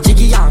me a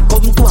jiggy and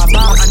come to a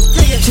bar.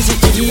 She see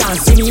jiggy and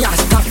see me a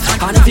stop.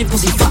 And if you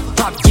pussy fat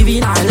pop,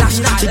 giving her a lash.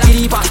 She get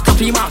it back,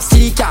 copy my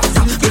silly cap.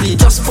 Really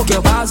just fuck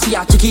your balls for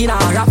your chicken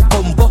and rap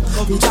combo.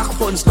 Jack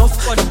fun stuff.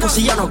 The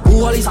pussy and a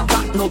goal is a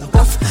black no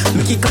buff.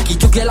 Make it cocky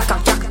juggle like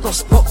a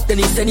cactus pop. Then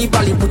he send it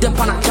probably put them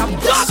on a cap.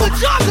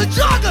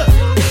 Jogger.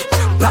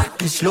 Black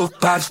bitch love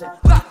bad.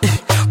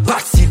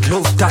 Backseat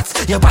love tats.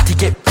 Your body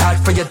get bad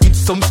for you did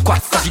some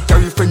squats. Cause you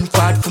carry friend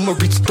bad from a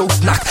rich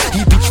dose knock.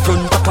 He bitch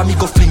front up and me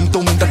go fling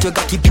down. That you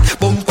got the big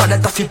bump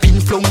and that you been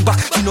flung back.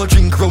 She no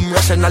drink rum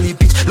rationally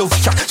bitch love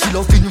shot. She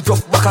love in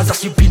rough back as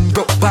she been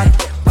broke bad.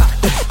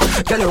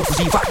 Girl your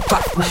pussy fat.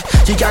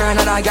 She carry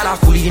another girl a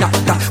fully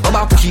knocked that.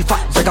 Mama pussy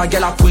fat, second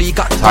girl a fully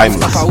got.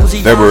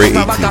 Timeless, February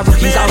 18th.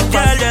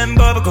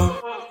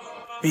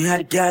 Me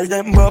had a girl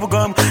them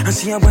bubblegum and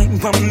she a wine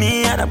from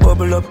me and a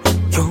bubble up.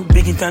 Yo,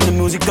 big it and the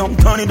music don't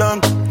turn it down.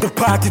 The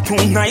party too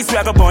nice, we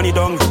a go burn it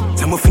down.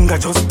 So my finger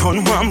just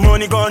turn one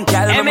money gun.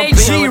 MAG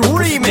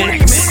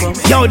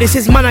remix. Yo, this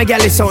is Man and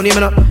Gallis sound, you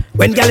know.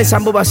 When Gallis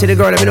and Bubba see the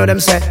girl, let me know them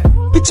say.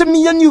 Picture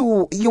me and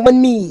you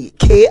and me,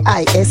 Kissing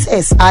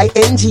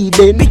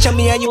then. Picture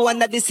me and you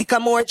under the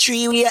sycamore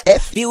tree, we are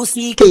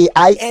Fucking.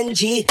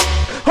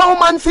 How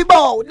man fi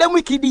bow, them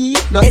wicked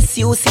no.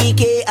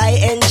 Sucking.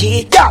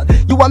 Girl,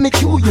 you want me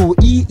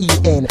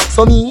Queen.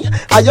 So me,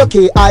 are you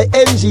King.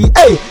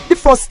 Hey, the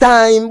first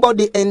time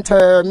body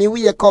enter, me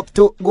wake up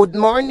to good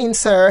morning,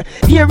 sir.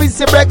 Here is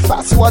your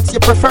breakfast, what you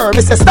prefer?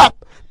 Me say stop.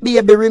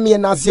 Baby,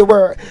 remain as you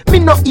were. Me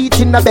not eat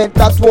in the bed,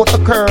 that won't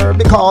occur.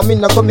 Because me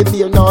not gonna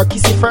beer nor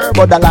kissy fur.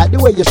 But I like the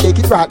way you shake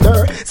it right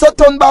there. So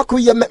turn back where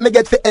you make me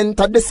get to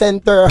enter the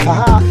center.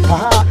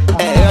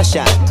 Hey,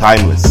 Russia.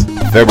 Timeless,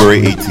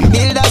 February 18th.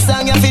 Build a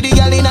song you for the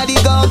girl in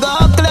the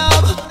go-go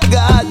club.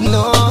 God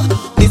no.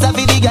 This a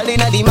for the girl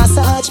in the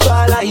massage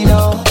parlor, you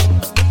know.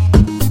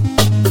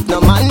 No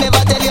man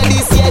never tell you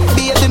this yet,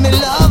 baby, me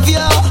love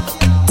you.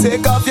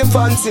 Take off your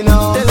pants, you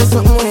know. Tell us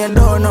something you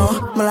don't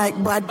know. Me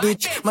like bad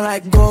bitch, me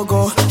like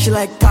go-go. She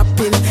like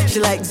popping, she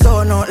like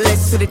zono.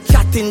 Let's do the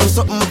chatting, do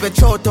something with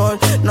your throat all.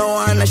 No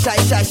one a shy,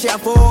 she a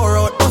for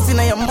out. Puss in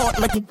your mouth,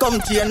 make it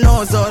come to your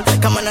nose all.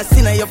 Come on, I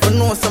see now you for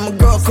know some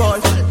girl call.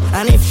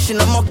 And if she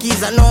no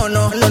monkeys, I no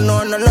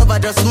love her,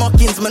 just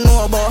mockings, me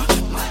know about.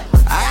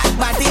 Alright,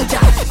 but in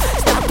charge.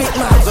 Stop it,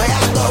 man, so I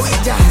go with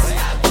jazz.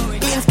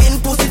 Clean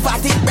skin, pussy,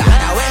 fatty,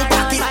 brother. When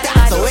cock it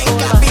down, so when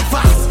cap it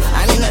fast.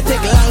 And it no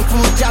take long for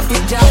me drop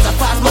it down. So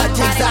fast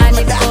magic time,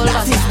 me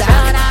that is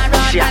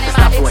that. She has to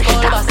stop where she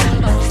stops.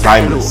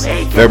 Timeless,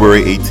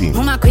 February 18th.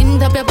 Mama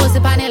quint up your pussy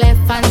on the left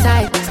hand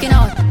side. Skin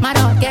out, mad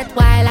out, get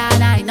wild all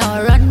night.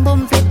 Now run,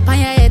 boom, flip on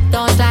your head,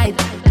 don't slide.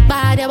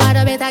 Bad,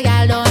 better,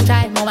 girl, don't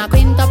try. Mama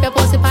quint up your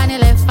pussy on the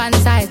left hand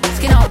side.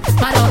 Skin out,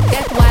 mad out,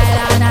 get wild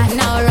all night.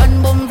 Now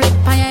run, boom,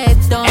 flip on your head,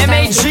 don't slide.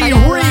 MAG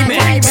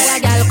remix. Better,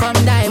 girl,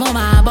 come die.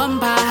 Mama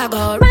bumper, I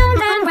go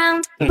round and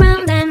round,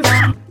 round and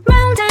round,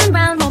 round and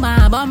round.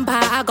 Mama bumper,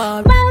 I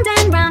go round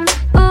and round,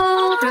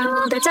 all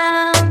through the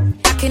town.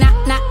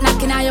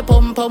 Knocking on your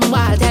pum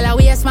wall. Tell a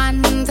waste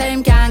man, say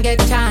him can't get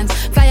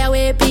chance. Fly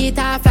away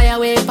Peter, fly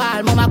away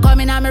Paul. Mama come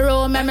in on my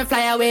room, make me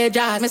fly away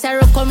Jazz. Me say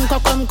come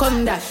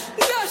dash.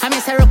 I me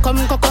say come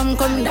dash.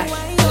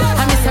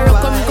 I me say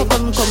come.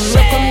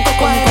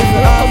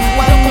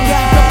 One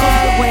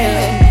girl, well,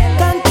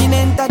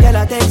 continent want a girl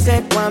that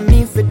accept. Want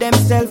me for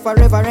themself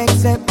forever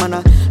accept. Man,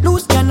 I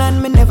lose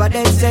cannon, me never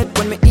dead set.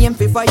 When me aim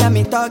for fire,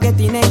 me target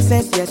in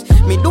excess. Yes,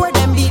 me do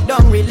them beat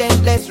down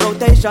relentless.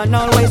 Rotation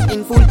always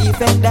in full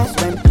effect. That's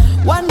when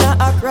one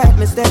act right,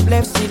 me step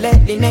left,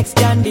 select the next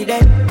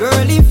candidate.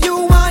 Girl, if you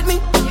want me,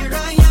 here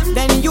I am,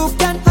 then you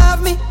can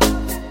have me.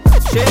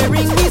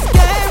 Sharing is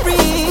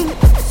caring,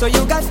 so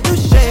you got to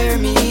share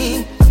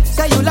me.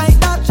 Say you like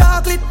dark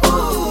chocolate,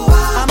 ooh,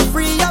 I'm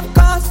free of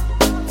cost.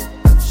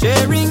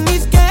 Sharing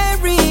is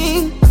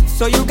caring,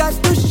 so you got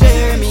to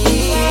share me.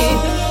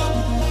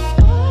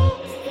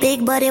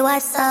 Big body,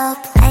 what's up?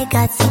 I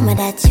got some of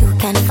that you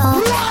can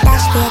fuck.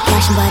 Dash pay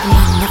cash, but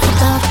man, never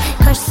tough.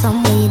 Crush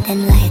some weed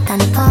and light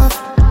and puff.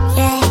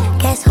 Yeah,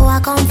 guess who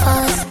I come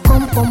first?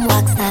 Pum pum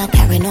wax, not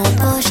carry no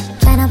push.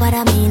 Tryna but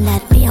I mean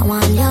that me I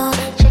want you.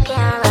 Chicken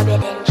and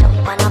rabbit and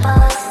jump on a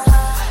bus.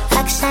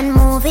 Action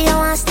movie, I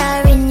want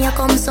star in. You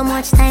come so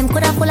much time,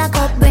 coulda full of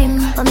cup brim.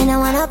 But me no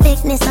wanna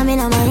picnic, so me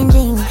no mind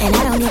drink. And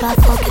I don't give a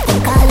fuck if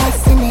you call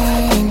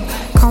listening.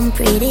 Come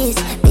pretty,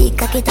 big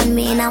cocky on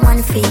me in a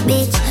one free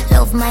bitch.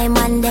 Love my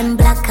man, them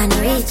black and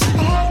rich.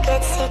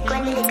 Get sick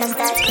when the can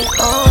start to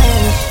oh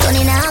well.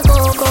 Tony now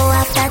go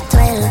after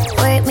 12.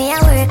 Work me a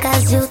work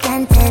as you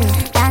can tell.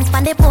 Dance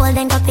on the pole,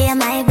 then go pay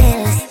my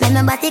bills. Make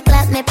my body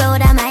clap, me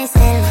proud of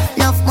myself.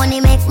 Enough money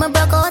make me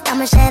broke out of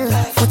my shell.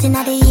 Foot in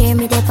the ear,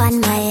 me dip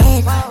on my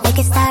head. Make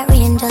it start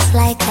rain just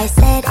like I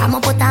said. I'ma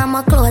put on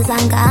my clothes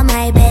and go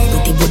my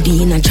bed. Put the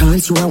body in a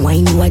trance, you a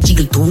wine, you a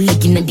jiggle too.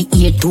 Leg in the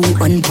ear too,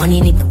 one pun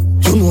in it.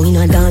 You know in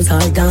a dance hall.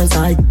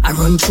 I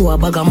run through a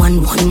bag of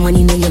man, one man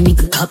in a yummy.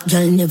 Top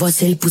girl never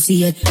sell pussy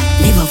yet.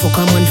 Never fuck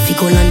a man,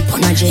 fickle and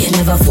panache.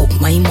 Never fuck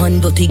my man,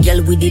 dirty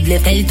girl with the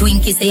left. Tell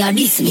Twinkie say I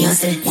diss me, I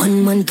say.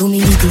 One man to me,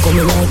 little come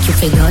like you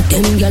figure.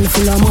 Them girl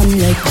full of man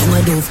like them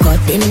a dove cut.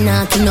 Them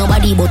not kill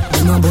nobody but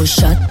them a bush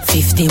shot.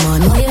 50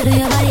 man, why you do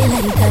your body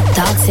like that?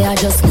 Talk say I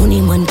just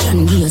money man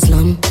can give a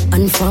slam.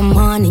 And from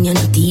morning you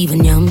not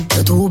even yam.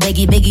 You too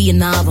beggy, you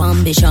not have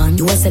ambition.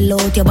 You a sell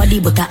out your body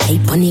but a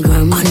hype on the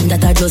gram. And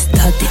that I just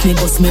that if me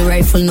bust me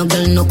rifle, no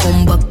girl no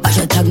come back. I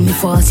should tag me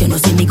fast, you know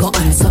see me go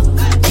answer.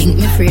 Think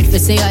me afraid for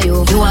say I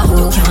you a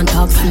hoe. You can't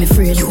talk for me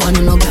afraid. You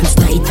wanna no grams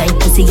tight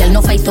pussy girl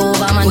no fight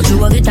over man. But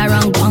you a get a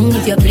wrong bang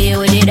if you play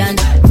with it and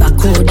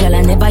back road girl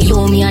I never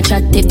you me a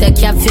chat. If the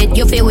cap fit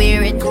you fi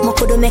wear it. Mo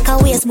coulda make a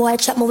waste boy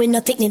chat me with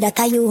no picnic that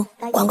are you.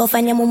 Go and go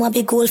find your mama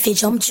big goal fi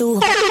jump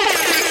through.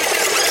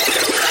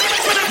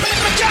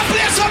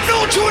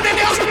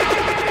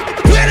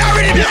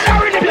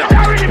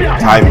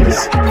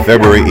 Timeless,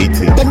 February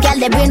 18th. Them gal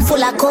they brain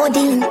full of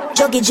codeine.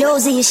 Juggy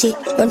Josie shit.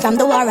 Run from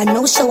the war and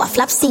no show a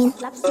flap scene.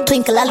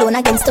 Twinkle alone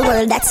against the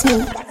world, that's me.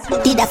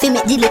 Did I fi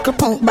make the little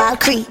punk ball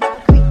creep?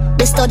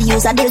 The study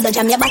use a dildo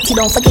jam your body,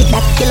 don't forget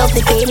that. You love the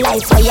gay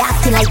life, or you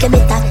acting like a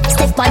bitter.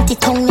 Step on the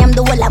tongue, I'm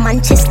the whole of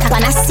Manchester.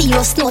 When I see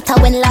you snotter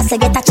when last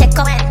I get a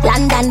checkup.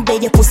 Land and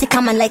bed, your pussy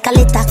come on like a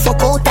litter.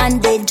 Fuck out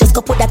and dead, just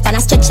go put that on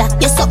a stretcher.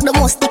 You suck the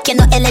most dick,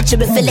 you're not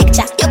eligible for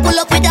lecture. You pull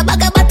up with a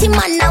bag of body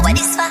man, now what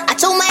is for? I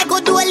show my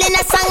good duel in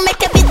a song, make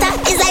you bitter.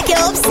 It's like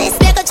you're obsessed,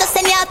 make you just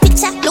send you a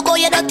picture. Look how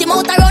you dirty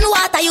mouth around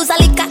water, use a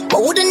liquor.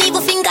 But wouldn't even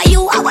finger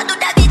you, I would do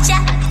that bitch,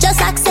 yeah. Just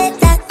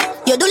accept that.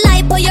 You do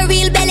lie, but your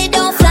real belly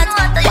don't flat.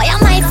 Why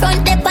am I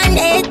front dip and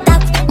the head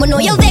top? Me know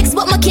you vex,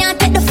 but me can't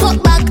take the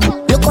fuck back.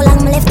 Look how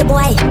long me left the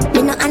boy.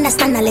 Me no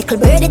understand a little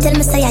birdie tell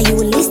me say you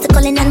list the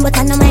calling and but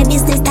I know my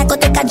business. I go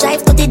take a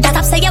drive to the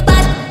dock, say you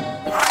bad.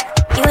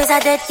 You is a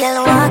dead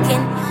girl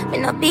walking. Me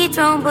no beat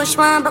round bush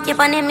one, buck up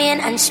on the main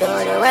and show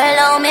the world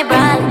how me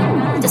brawl.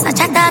 Just a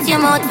chat off your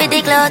mouth with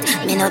the clout.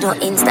 Me no do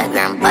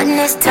Instagram,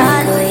 badness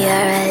tall. Oh,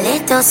 you're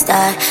a little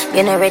star.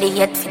 You're not ready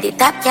yet for the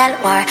top girl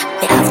war.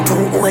 Me have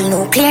 2 old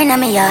nuclear in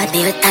my yard.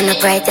 Be with an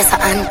upright as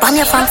a hand, bomb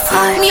you from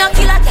far. Me a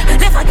killer girl,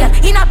 left a girl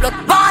in a blood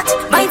bath.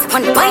 Binds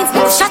pon binds,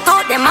 me shut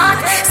out them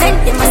heart.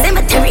 Send them a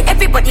cemetery,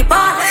 everybody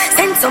bar.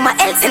 Send some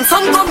else, and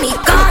some go me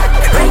God.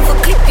 Rifle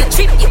clip, you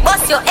trip, you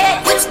bust your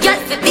head. Which girl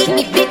fi beat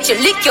me, bitch, you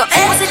lick your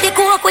head. Was it the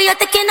coke where you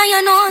taking on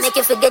your nose? Make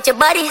you forget your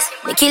bodies.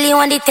 Me kill you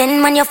on the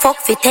 10, man, you fuck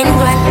for 10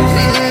 grand.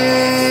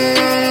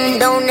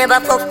 Don't never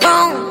fuck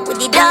wrong with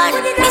the dad.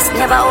 This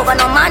never over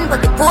no man,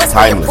 but the post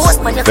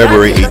when you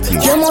February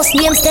 18th. You must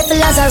name Steph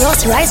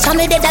Lazarus. Rise from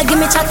the dead, give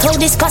me chat how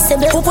this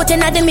possible. Who put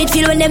in at the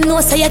midfield when them know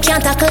so you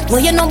can't tackle.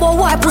 When you number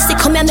war, pussy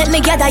come here make me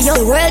gather you.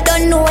 The world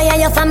don't know why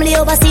your family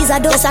overseas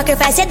are do. You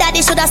sacrifice your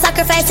daddy, should have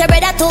sacrificed your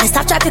brother too. I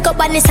stop try pick up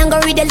badness and go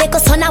read the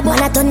little son of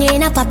one. I turn you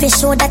in a puppy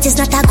show, that is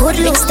not a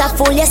good look. Stop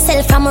fool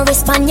yourself from a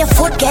respond, your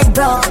foot get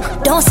broke.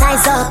 Don't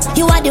size up,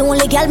 you are the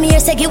only girl me here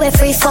say give a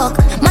free fuck.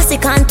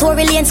 Massacre and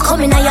Tory Lane's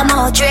coming out your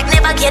mouth. Drake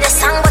never get a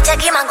song, but you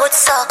give a good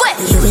suck.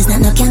 You is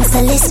not no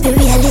gangster, let's be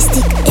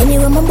realistic.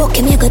 Anyway, my book,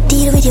 you go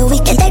deal with your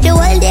wicked. You take the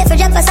whole day for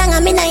drop a song,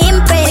 I'm in a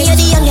impress. When you're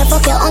the young, you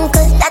fuck your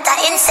uncle, that a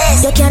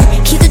incest. You can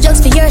keep the drugs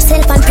for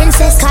yourself and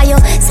princess. Cause you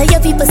say your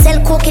people sell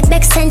coke, it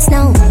makes sense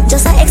now.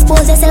 Just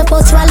expose yourself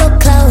out to a look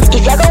cloud.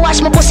 If you ever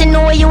watch my pussy,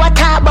 know what you are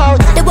talk about.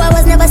 The boy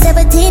was never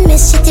 17,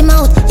 miss shit him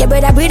out. Your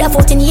brother breed a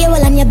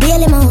 14-year-old and you bail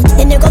him out.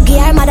 Then you go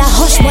give her mother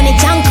hush money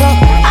junk up.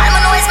 All I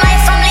know is my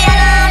family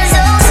alarms.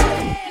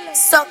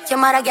 Suck your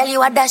mother, girl,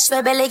 you a dash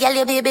for belly, girl,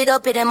 you baby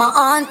up it, them a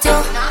haunt you.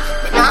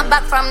 Me not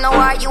back from no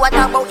war, you a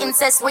talk about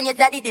incest when your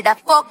daddy did a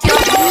fuck you.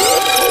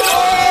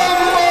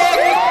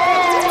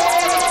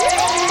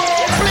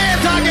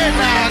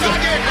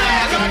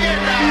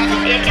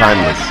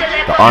 Timeless,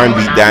 the R&B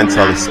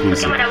dancehall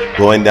exclusive,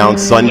 going down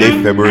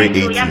Sunday, February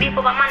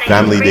 18th,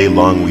 Family Day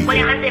long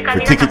weekend.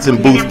 For tickets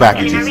and booth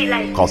packages,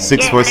 call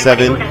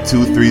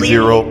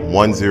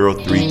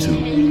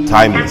 647-230-1032.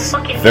 Timeless,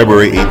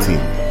 February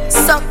 18th.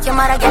 Suck your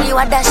mother, girl, you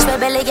a dash for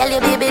belly, girl, you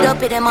baby up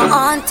it, them a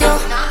haunt you.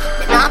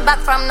 Me not back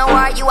from no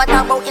war, you a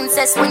talk about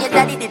incest when your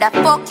daddy did a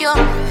fuck you.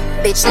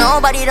 Bitch,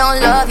 nobody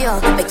don't love you.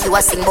 Make you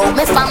a sing about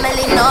me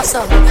family, no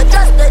so. You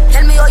just dead,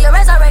 tell me how you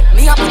resurrect.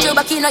 Me a put you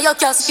back in your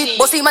casket.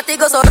 Bossy my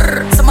go so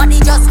somebody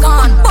just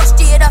gone. Push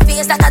to the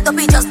face that a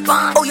dopey just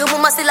gone. Oh, your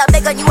mama still a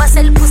beg and you a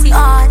sell pussy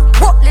hard.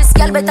 Workless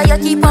girl, better you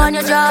keep on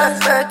your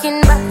job. Working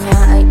back,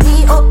 yeah,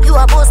 me up, you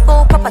a boss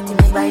bow property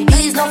me by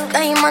these. No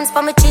diamonds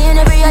for me chain,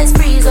 every eyes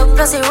freeze up.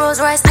 Plus the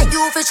Rose Rice, and you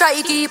fi try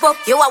keep up.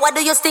 You a what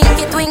do you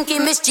stinky twinky,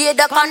 Miss J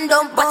the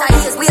condom. But I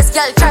use waste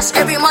girl trash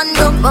every man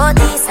dumb. But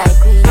this I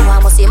queen, you a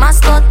must see my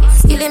stud.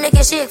 Skilly make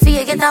a shake for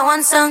you get a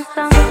one song.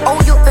 Oh,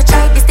 you fi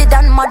try this the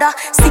dan mother.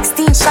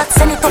 16 shots,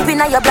 send it up in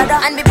your bladder.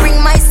 And me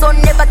bring my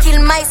son, never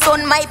kill my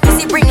son. My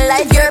pussy bring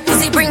life, your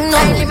pussy bring no.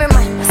 I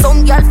remember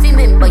some girl fi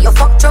member, your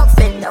fuck truck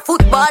fender,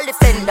 football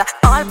defender.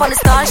 All for the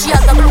star, she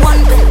a double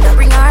one bender.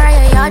 Bring her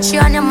a yard, she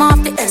on him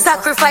off the end.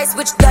 Sacrifice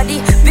which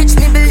daddy, bitch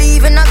me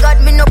believe in a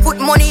God, me no put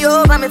money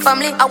over me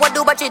family. I would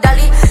do but you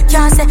dolly.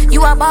 Can't say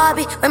you a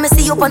Barbie, when me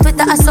see you on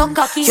Twitter I so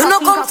cocky. You no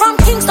come from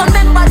Kingston,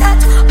 remember that.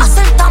 I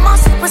St.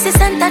 Thomas, pussy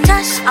center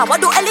trash. I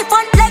would do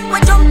elephant leg, we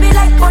jumpy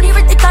like bunny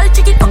vertical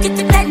chicken pocket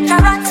to 10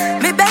 carats.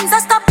 Me Benz a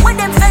stop with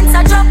them fence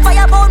a drop.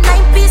 Fire about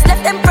 9 piece,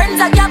 left them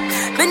friends a gap.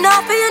 Me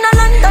not be in a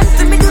London,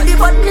 for me do the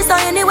badness. So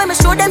anyway, me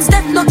show them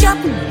step no cap.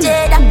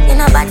 Jada, you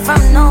know bad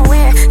from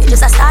nowhere. You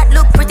just a start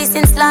look pretty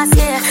since last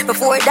year.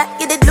 Before that,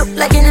 you did look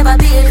like you never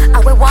been. I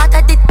will what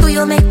I did to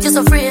you make you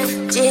so free.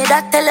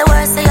 Jada, tell the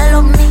world say you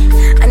love me.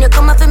 And you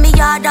come up for me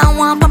yard and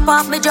want pop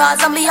off me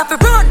jaws and me have to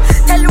run.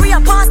 Tell Rhea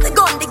pass the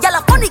gun, the gal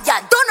a funny gal,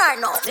 done her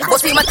now.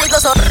 But me my take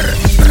us up.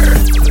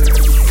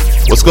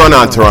 What's going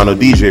on, Toronto?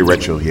 DJ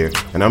Retro here,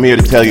 and I'm here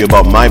to tell you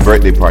about my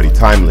birthday party,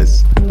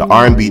 Timeless, the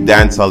R&B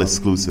dancehall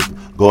exclusive,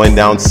 going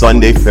down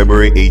Sunday,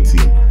 February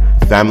 18th,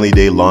 Family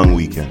Day long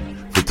weekend.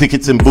 For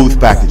tickets and booth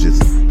packages,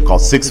 call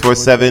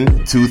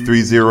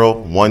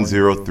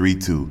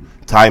 647-230-1032.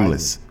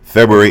 Timeless,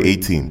 February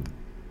 18th.